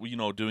was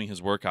doing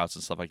his workouts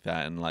and stuff like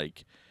that, and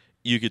like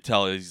you could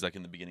tell he's like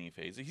in the beginning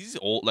phase. He's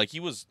old, like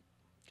he's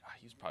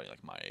probably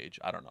like my age.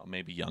 I don't know,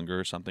 maybe younger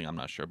or something. I'm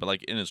not sure, but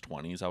like in his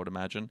 20s, I would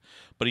imagine.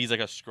 But he's like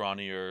a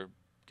scrawnier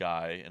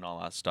guy and all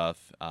that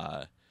stuff,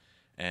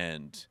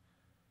 and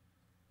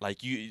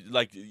like you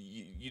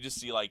just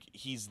see like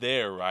he's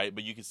there, right?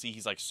 But you can see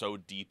he's like so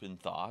deep in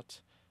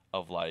thought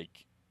of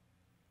like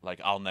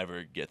I'll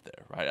never get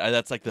there, right?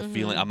 That's like the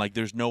feeling. I'm like,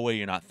 there's no way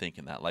you're not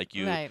thinking that. Like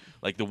Right.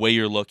 like the way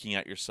you're looking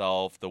at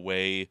yourself, the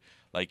way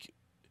like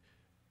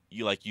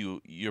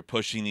you're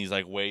pushing these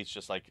like weights,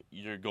 just like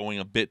you're going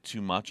a bit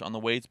too much on the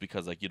weights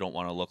because like you don't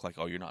want to look like,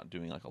 oh, you're not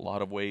doing like a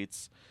lot of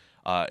weights,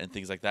 and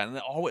things like that. And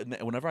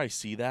whenever I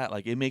see that,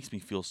 like it makes me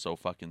feel so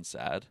fucking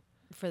sad.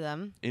 For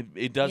them.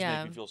 It does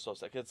Yeah. make me feel so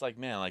sad. It's like,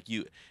 man, like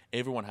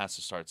everyone has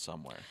to start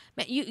somewhere.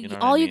 Man, You know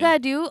what all I you mean? gotta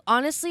do,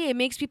 honestly, it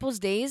makes people's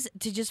days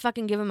to just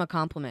fucking give them a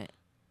compliment.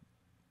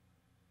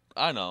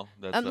 I know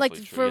that's Like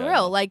definitely true. for Yeah,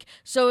 real, no. like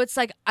so it's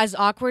like as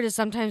awkward as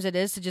sometimes it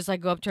is to just like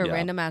go up to a Yeah.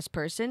 random ass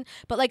person.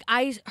 But like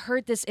I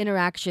heard this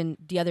interaction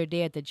the other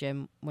day at the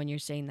gym when you're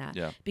saying that.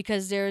 Yeah.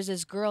 Because there's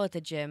this girl at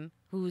the gym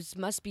who's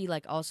must be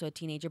like also a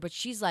teenager, but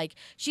she's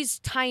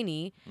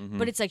tiny, Mhm.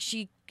 but it's like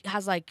she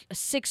has like a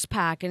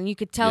 6-pack and you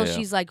could tell Yeah.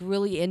 she's like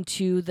really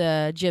into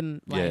the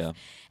gym life. Yeah.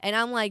 And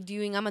I'm like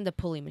I'm on the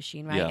pulley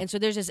machine, right? Yeah. And so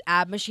there's this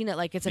ab machine that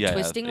like it's a Yeah,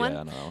 twisting one. Yeah,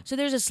 I know. So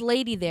there's this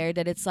lady there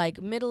that it's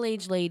like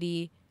middle-aged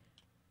lady.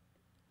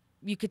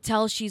 You could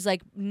tell she's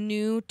like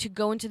new to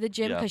go into the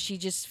gym Yeah. because she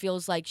just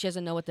feels like she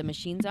doesn't know what the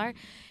machines are.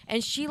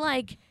 And she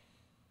like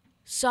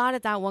saw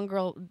that one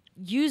girl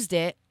used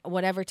it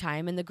whatever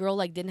time and the girl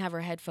like didn't have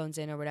her headphones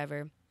in or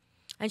whatever.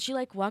 And she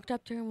like walked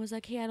up to her and was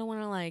like, hey, I don't want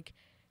to like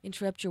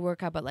interrupt your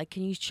workout, but like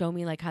can you show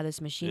me like how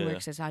this machine Yeah.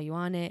 works, is how you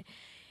on it?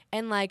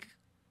 And like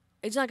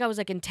it's not like I was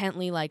like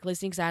intently like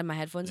listening because I had my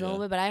headphones in a Yeah.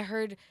 little bit, but I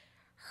heard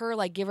her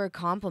like give her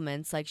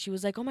compliments. Like she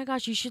was like, oh my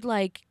gosh, you should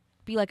like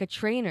be like a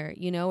trainer,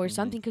 or Mhm.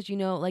 something, because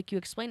like you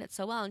explain it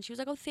so well. And she was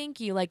like, oh, thank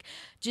you. Like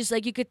just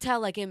like you could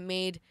tell like it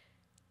made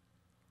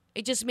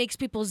it just makes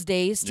people's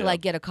days to Yeah.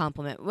 like get a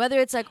compliment. Whether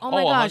it's like, oh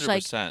my gosh,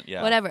 like 100%,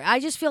 yeah. whatever. I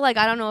just feel like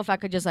I don't know if I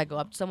could just like go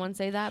up to someone and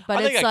say that, but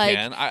I think it's I like,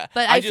 can.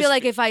 but I I just feel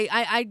like if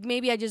I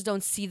maybe I just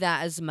don't see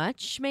that as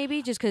much,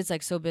 maybe just because it's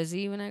like so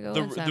busy when I go.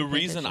 the and so I the don't pay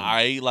reason attention.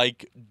 I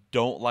like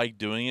don't like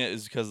doing it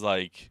is because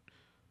like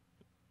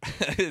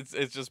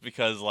it's just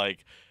because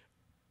like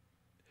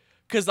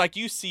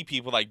you see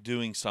people like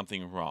doing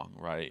something wrong,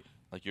 right?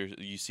 Like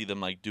you see them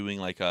like doing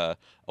like a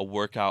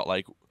workout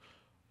like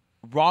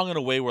wrong in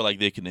a way where like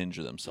they can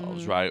injure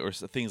themselves, Mhm. right? Or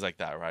things like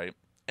that, right?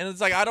 And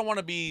it's like I don't want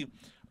to be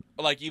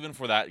like even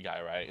for that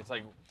guy, right? It's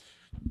like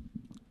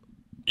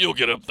you'll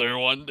get up there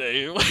one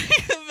day,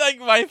 like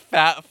my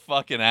fat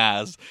fucking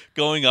ass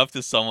going up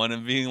to someone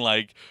and being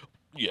like,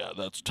 "Yeah,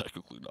 that's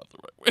technically not the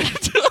right way."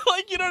 to do it."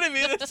 Like, you know what I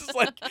mean? It's just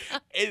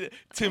like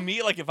to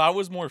me, like if I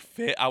was more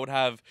fit, I would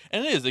have.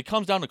 And it is. It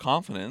comes down to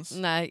confidence.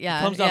 Nah, yeah,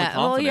 It comes down yeah. to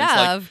confidence. Well,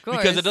 yeah, like, of course.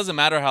 because it doesn't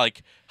matter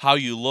how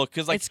you look.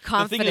 Because like It's the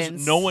thing is,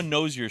 confidence. no one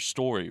knows your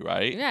story,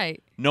 right?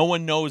 Right. No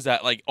one knows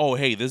that like, oh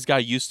hey, this guy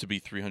used to be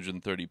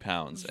 330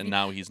 pounds and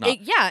now he's not.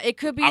 It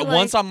could be like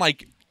Once I'm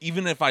like,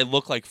 even if I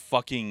look like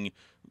fucking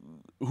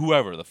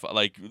whoever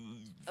like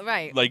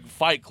right. like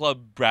Fight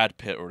Club Brad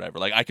Pitt or whatever,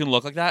 like I can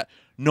look like that.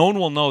 No one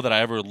will know that I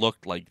ever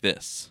looked like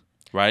this,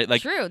 right?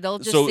 Like True. They'll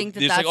just so think that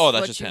they're that's, just like, oh,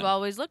 that's what just you've him.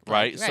 always looked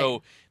right? like.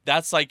 So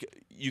that's like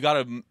you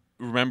gotta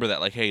remember that,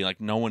 like, hey, like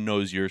no one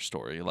knows your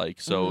story, like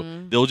so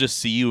Mhm. they'll just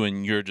see you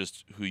and you're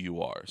just who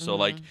you are. So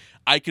like Mhm.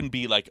 I can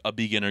be like a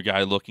beginner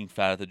guy looking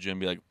fat at the gym,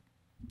 be like,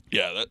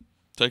 yeah, that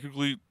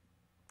technically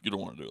you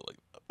don't want to do it like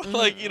that.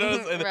 Like you know,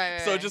 Mhm. and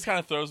Right, so it right. just kind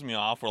of throws me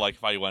off. Or like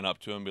if I went up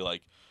to him and be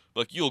like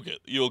you'll get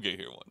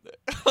here one day.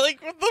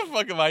 Like what the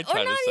fuck am I Or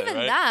trying not to say, even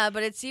right? that,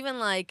 but it's even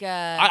like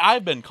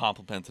I've been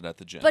complimented at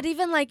the gym, but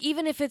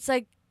even if it's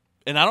like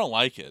and I don't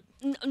like it.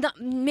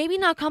 maybe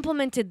not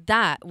complimented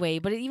that way,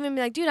 but even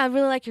be like, dude, I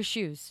really like your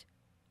shoes.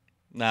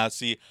 Nah,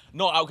 see,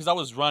 no, because I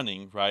was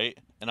running, right?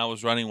 And I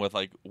was running with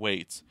like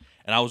weights,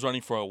 and I was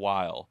running for a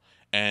while,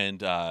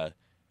 and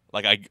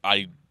like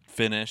I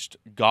finished,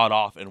 got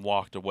off, and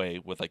walked away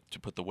with like to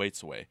put the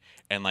weights away,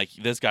 and like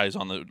this guy's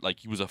on the like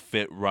he was a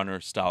fit runner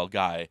style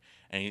guy,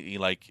 and he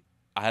like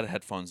I had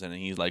headphones in,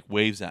 and he like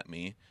waves at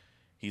me.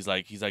 He's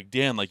like,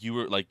 damn, like you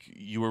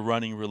were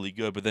running really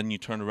good, but then you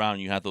turned around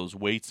and you had those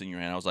weights in your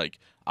hand. I was like,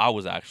 I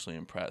was actually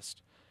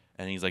impressed.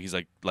 And he's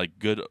like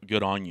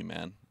good on you,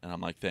 man. And I'm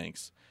like,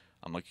 thanks.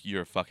 I'm like,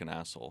 you're a fucking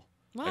asshole.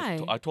 Why?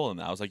 I told him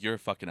that. I was like, you're a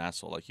fucking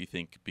asshole. Like you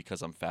think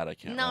because I'm fat I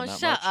can't No, run that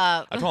shut much.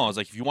 up. I told him I was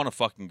like, if you want to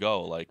fucking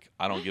go, like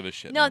I don't give a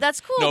shit. No, man.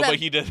 that's cool. No, that- but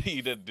he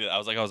did. I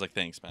was like,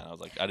 thanks, man. I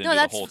was like, I didn't No, do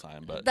the that's- whole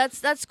time, but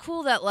That's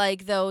cool that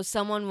like though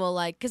someone will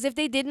like because if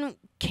they didn't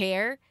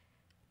care,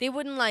 they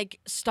wouldn't like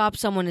stop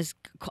someone as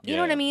you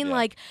know what I Yeah, mean. yeah.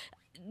 Like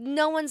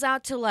no one's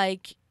out to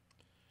like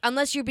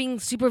unless you're being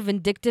super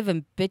vindictive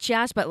and bitch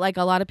ass. But like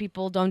a lot of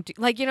people don't do,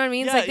 like you know what I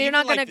mean. It's like they're even,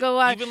 not gonna like,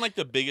 go out. Even like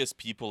the biggest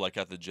people like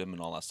at the gym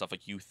and all that stuff,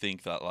 like you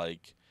think that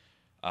like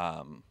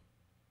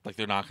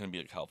they're not going to be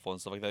like helpful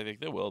and stuff like that. Like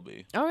they will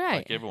be. All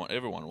right. Like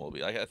everyone will be.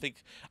 Like I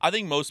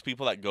think most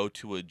people that go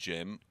to a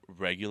gym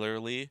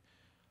regularly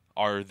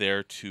are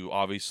there to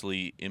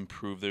obviously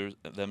improve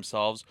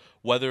themselves,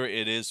 whether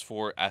it is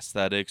for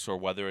aesthetics or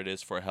whether it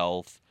is for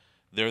health.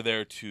 They're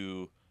there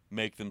to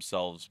make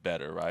themselves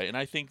better, right? And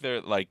I think they're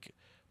like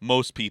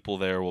most people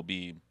there will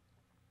be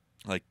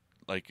like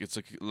it's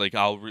like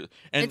and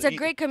it's a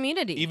great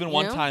community. even you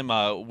one know? time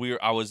I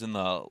was in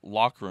the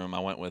locker room. I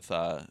went with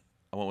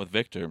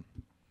Victor,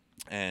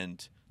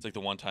 and it's like the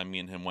one time me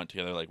and him went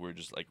together. Like we were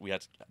just like we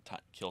had to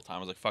kill time. I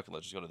was like, fuck it,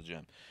 let's just go to the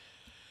gym.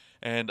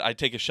 And I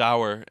take a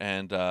shower,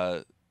 and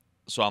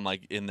so I'm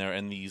like in there,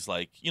 and these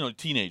like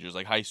teenagers,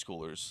 like high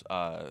schoolers,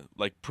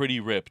 like pretty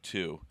ripped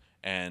too,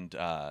 and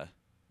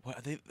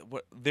what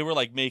they were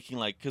like making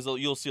like because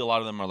you'll see a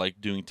lot of them are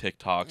like doing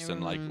TikToks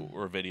and like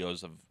or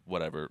videos of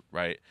whatever,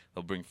 right?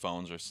 They'll bring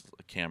phones or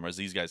cameras.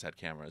 These guys had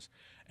cameras,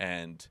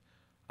 and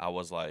I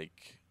was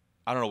like,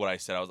 I don't know what I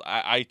said.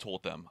 I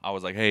told them I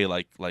was like, hey,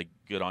 like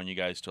good on you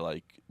guys to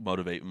like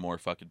motivate more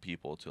fucking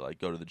people to like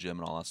go to the gym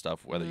and all that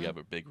stuff, whether you have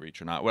a big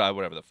reach or not,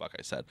 whatever the fuck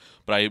I said.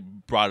 But I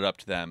brought it up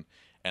to them,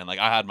 and like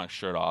I had my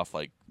shirt off,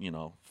 like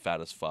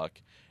fat as fuck,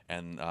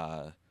 and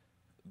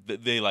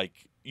they like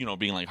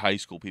being like high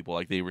school people,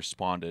 like they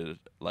responded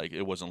like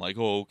it wasn't like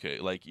oh okay,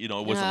 like it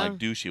wasn't like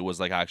douchey. It was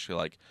like actually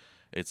like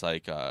it's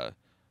like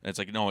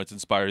no, it's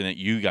inspiring that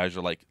you guys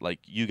are like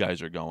you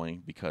guys are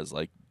going because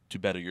like to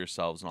better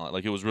yourselves and all that.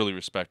 Like it was really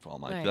respectful.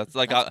 I'm like Right. that's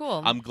like That's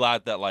cool. I'm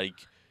glad that like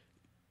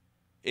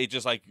it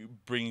just like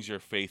brings your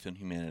faith in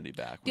humanity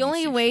back. The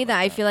only way that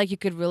I feel like you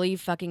could really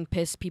fucking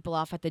piss people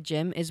off at the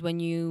gym is when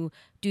you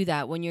do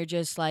that. When you're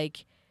just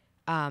like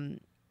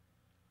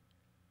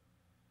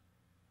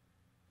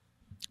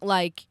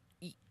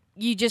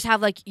you just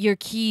have like your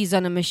keys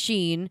on a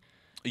machine.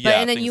 But,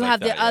 and then you have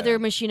the other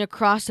machine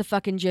across the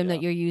fucking gym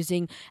that you're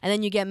using, and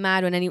then you get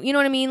mad when you know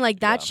what I mean? Like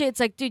that shit, it's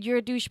like, dude, you're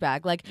a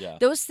douchebag. Like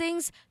those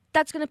things,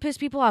 that's gonna piss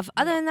people off.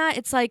 Other than that,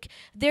 it's like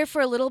there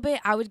for a little bit.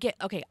 I would get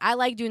okay. I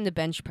like doing the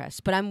bench press,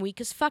 but I'm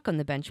weak as fuck on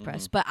the bench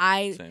press. But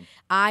Same.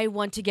 I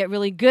want to get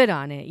really good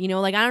on it. You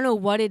know, like I don't know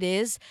what it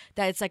is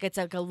that it's like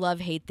a love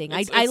hate thing.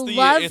 I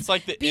love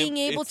being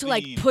able to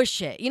like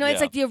push it. You know,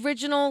 it's like the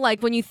original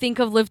like when you think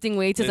of lifting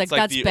weights, it's like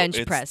that's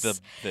bench press. The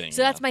thing,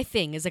 so that's my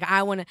thing. Is like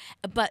I want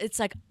to, but it's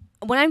like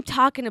when I'm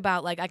talking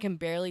about like I can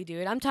barely do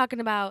it. I'm talking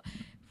about.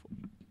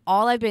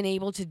 All I've been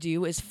able to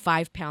do is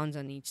 5 pounds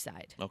on each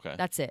side. Okay.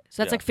 That's it.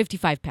 So that's like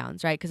 55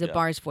 pounds, right? Because the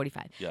bar is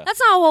 45. Yeah. That's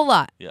not a whole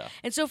lot. Yeah.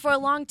 And so for a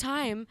long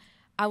time,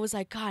 I was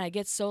like, God, I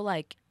get so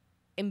like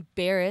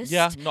embarrassed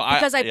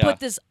I put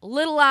this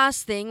little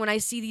ass thing when I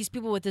see these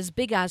people with this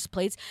big ass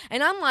plates,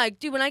 and I'm like,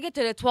 dude, when I get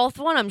to the 12th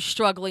one, I'm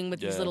struggling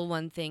with these little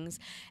one things.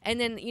 And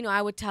then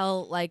I would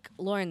tell like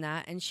Lauren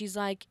that, and she's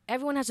like,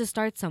 everyone has to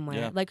start somewhere.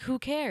 Yeah. Like who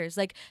cares?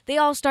 Like they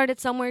all started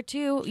somewhere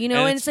too, and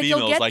it's like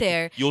you'll get like,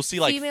 there. You'll see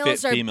like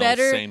females fit are females,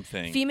 better. same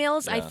thing.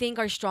 Females, I think,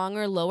 are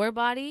stronger lower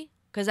body.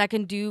 Because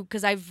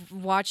I've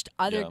watched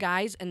other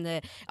guys on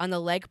the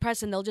leg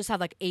press, and they'll just have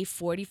like a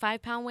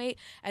 45-pound weight,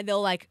 and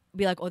they'll like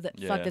be like, oh,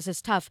 fuck, this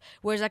is tough.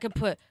 Whereas I can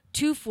put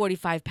 2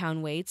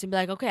 45-pound weights and be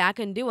like, okay, I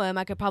can do them.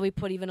 I could probably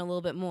put even a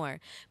little bit more.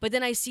 But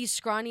then I see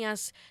scrawny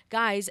ass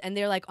guys, and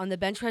they're like on the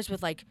bench press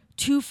with like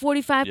 2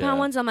 45-pound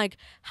ones. I'm like,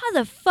 how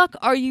the fuck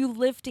are you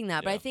lifting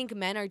that? But I think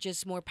men are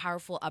just more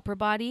powerful upper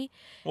body.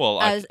 Well,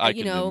 I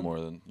can do more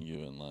than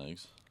you in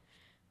legs.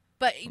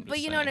 But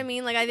you know what I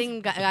mean? Like I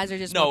think guys are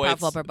just more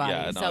powerful upper body.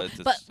 Yeah, so,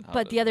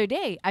 but the other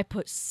day I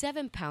put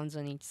 7 pounds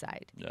on each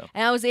side. Yeah.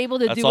 And I was able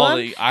to do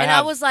them.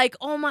 I was like,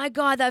 oh my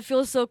God, that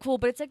feels so cool.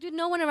 But it's like, dude,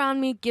 no one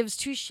around me gives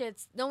two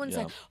shits. No one's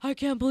like, I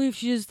can't believe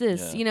she does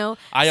this. Yeah. So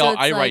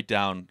I write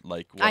down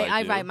like what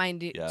I write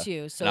mine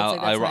too. So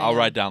I'll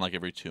write down like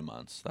every 2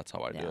 months. That's how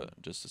I do it,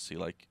 just to see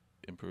like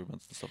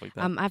improvements and stuff like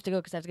that. I have to go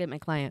because I have to get my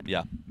client.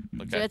 Yeah.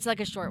 Okay. So it's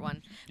like a short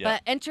one. Yeah.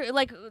 But enter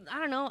like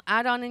I don't know,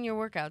 add on in your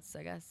workouts,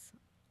 I guess.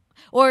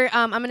 Or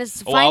I'm gonna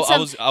find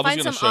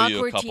some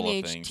awkward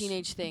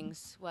teenage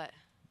things. What?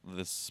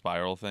 This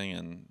spiral thing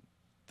and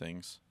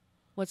things.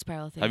 What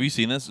spiral thing? Have you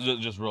seen this?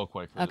 Just real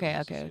quick.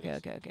 Okay.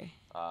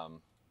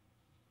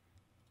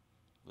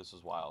 This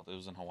is wild. It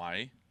was in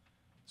Hawaii.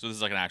 So this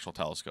is like an actual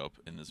telescope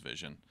in this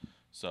vision.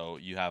 So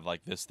you have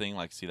like this thing,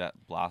 like see that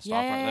blast off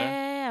right there?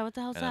 Yeah. What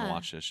the hell's that? And then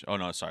watch this. Oh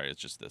no, sorry,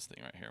 it's just this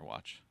thing right here.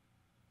 Watch.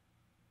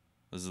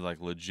 This is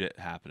like legit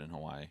happened in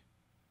Hawaii.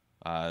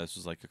 This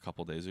was like a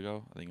couple days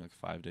ago. I think like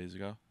 5 days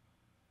ago.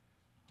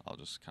 I'll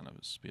just kind of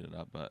speed it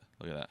up, but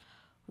look at that.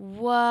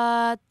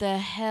 What the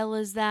hell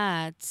is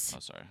that? Oh,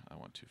 sorry. I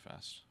went too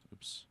fast.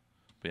 Oops.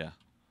 But yeah.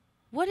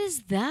 What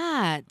is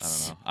that? I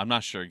don't know. I'm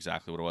not sure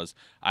exactly what it was.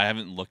 I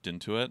haven't looked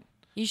into it.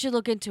 You should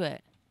look into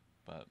it.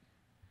 But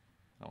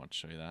I want to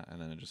show you that,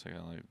 and then it just kind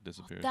of like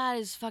disappeared. That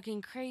is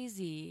fucking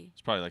crazy.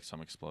 It's probably like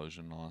some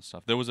explosion and all that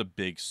stuff. There was a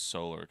big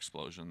solar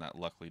explosion that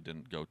luckily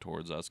didn't go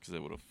towards us because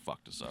it would have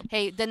fucked us up.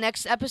 Hey, the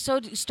next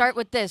episode, start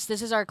with this.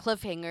 This is our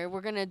cliffhanger.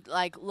 We're gonna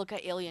like look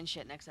at alien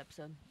shit next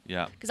episode.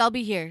 Yeah. Because I'll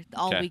be here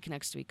all week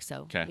next week,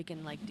 so we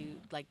can like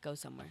go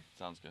somewhere.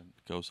 Sounds good.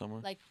 Go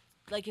somewhere.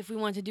 Like if we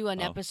want to do an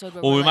episode.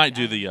 Where we might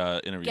do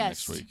the interview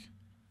next week.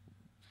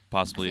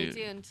 Possibly.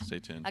 Stay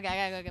tuned. Okay,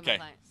 I gotta go get my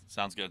client.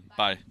 Sounds good.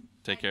 Bye.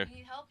 Take care. You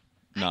need help?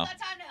 No. I've got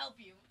time to help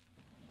you.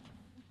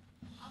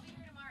 I'll be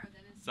here tomorrow,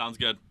 Dennis. Sounds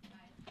good.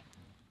 Bye.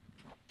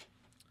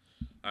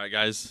 All right,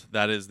 guys.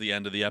 That is the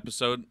end of the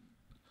episode.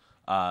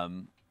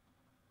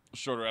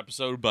 Shorter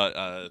episode, but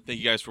thank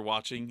you guys for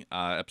watching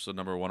episode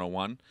number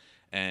 101.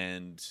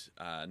 And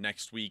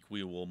next week,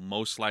 we will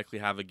most likely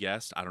have a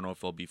guest. I don't know if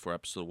it'll be for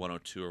episode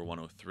 102 or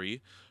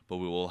 103, but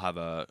we will have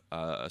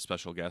a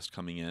special guest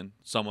coming in.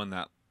 Someone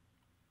that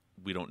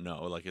we don't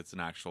know. Like, it's an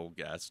actual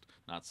guest,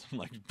 not some,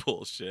 like,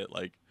 bullshit.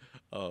 Like,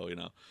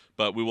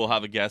 but we will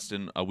have a guest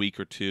in a week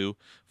or two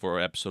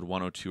for episode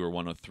 102 or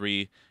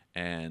 103.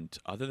 And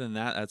other than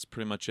that, that's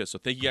pretty much it. So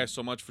thank you guys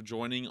so much for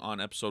joining on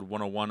episode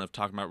 101 of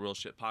Talking About Real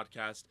Shit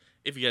podcast.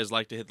 If you guys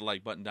like to hit the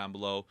like button down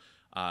below,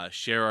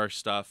 share our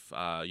stuff,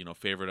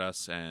 favorite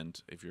us.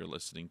 And if you're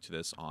listening to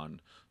this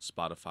on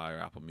Spotify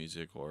or Apple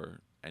Music or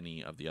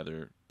any of the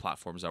other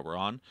platforms that we're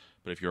on,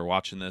 but if you're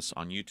watching this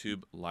on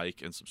YouTube,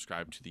 like and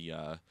subscribe to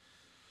the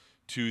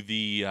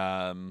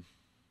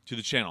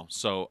channel.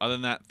 So other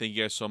than that, thank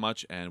you guys so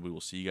much, and we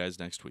will see you guys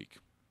next week.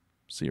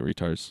 See you,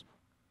 retards.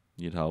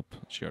 Need help?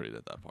 She already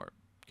did that part.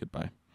 Goodbye.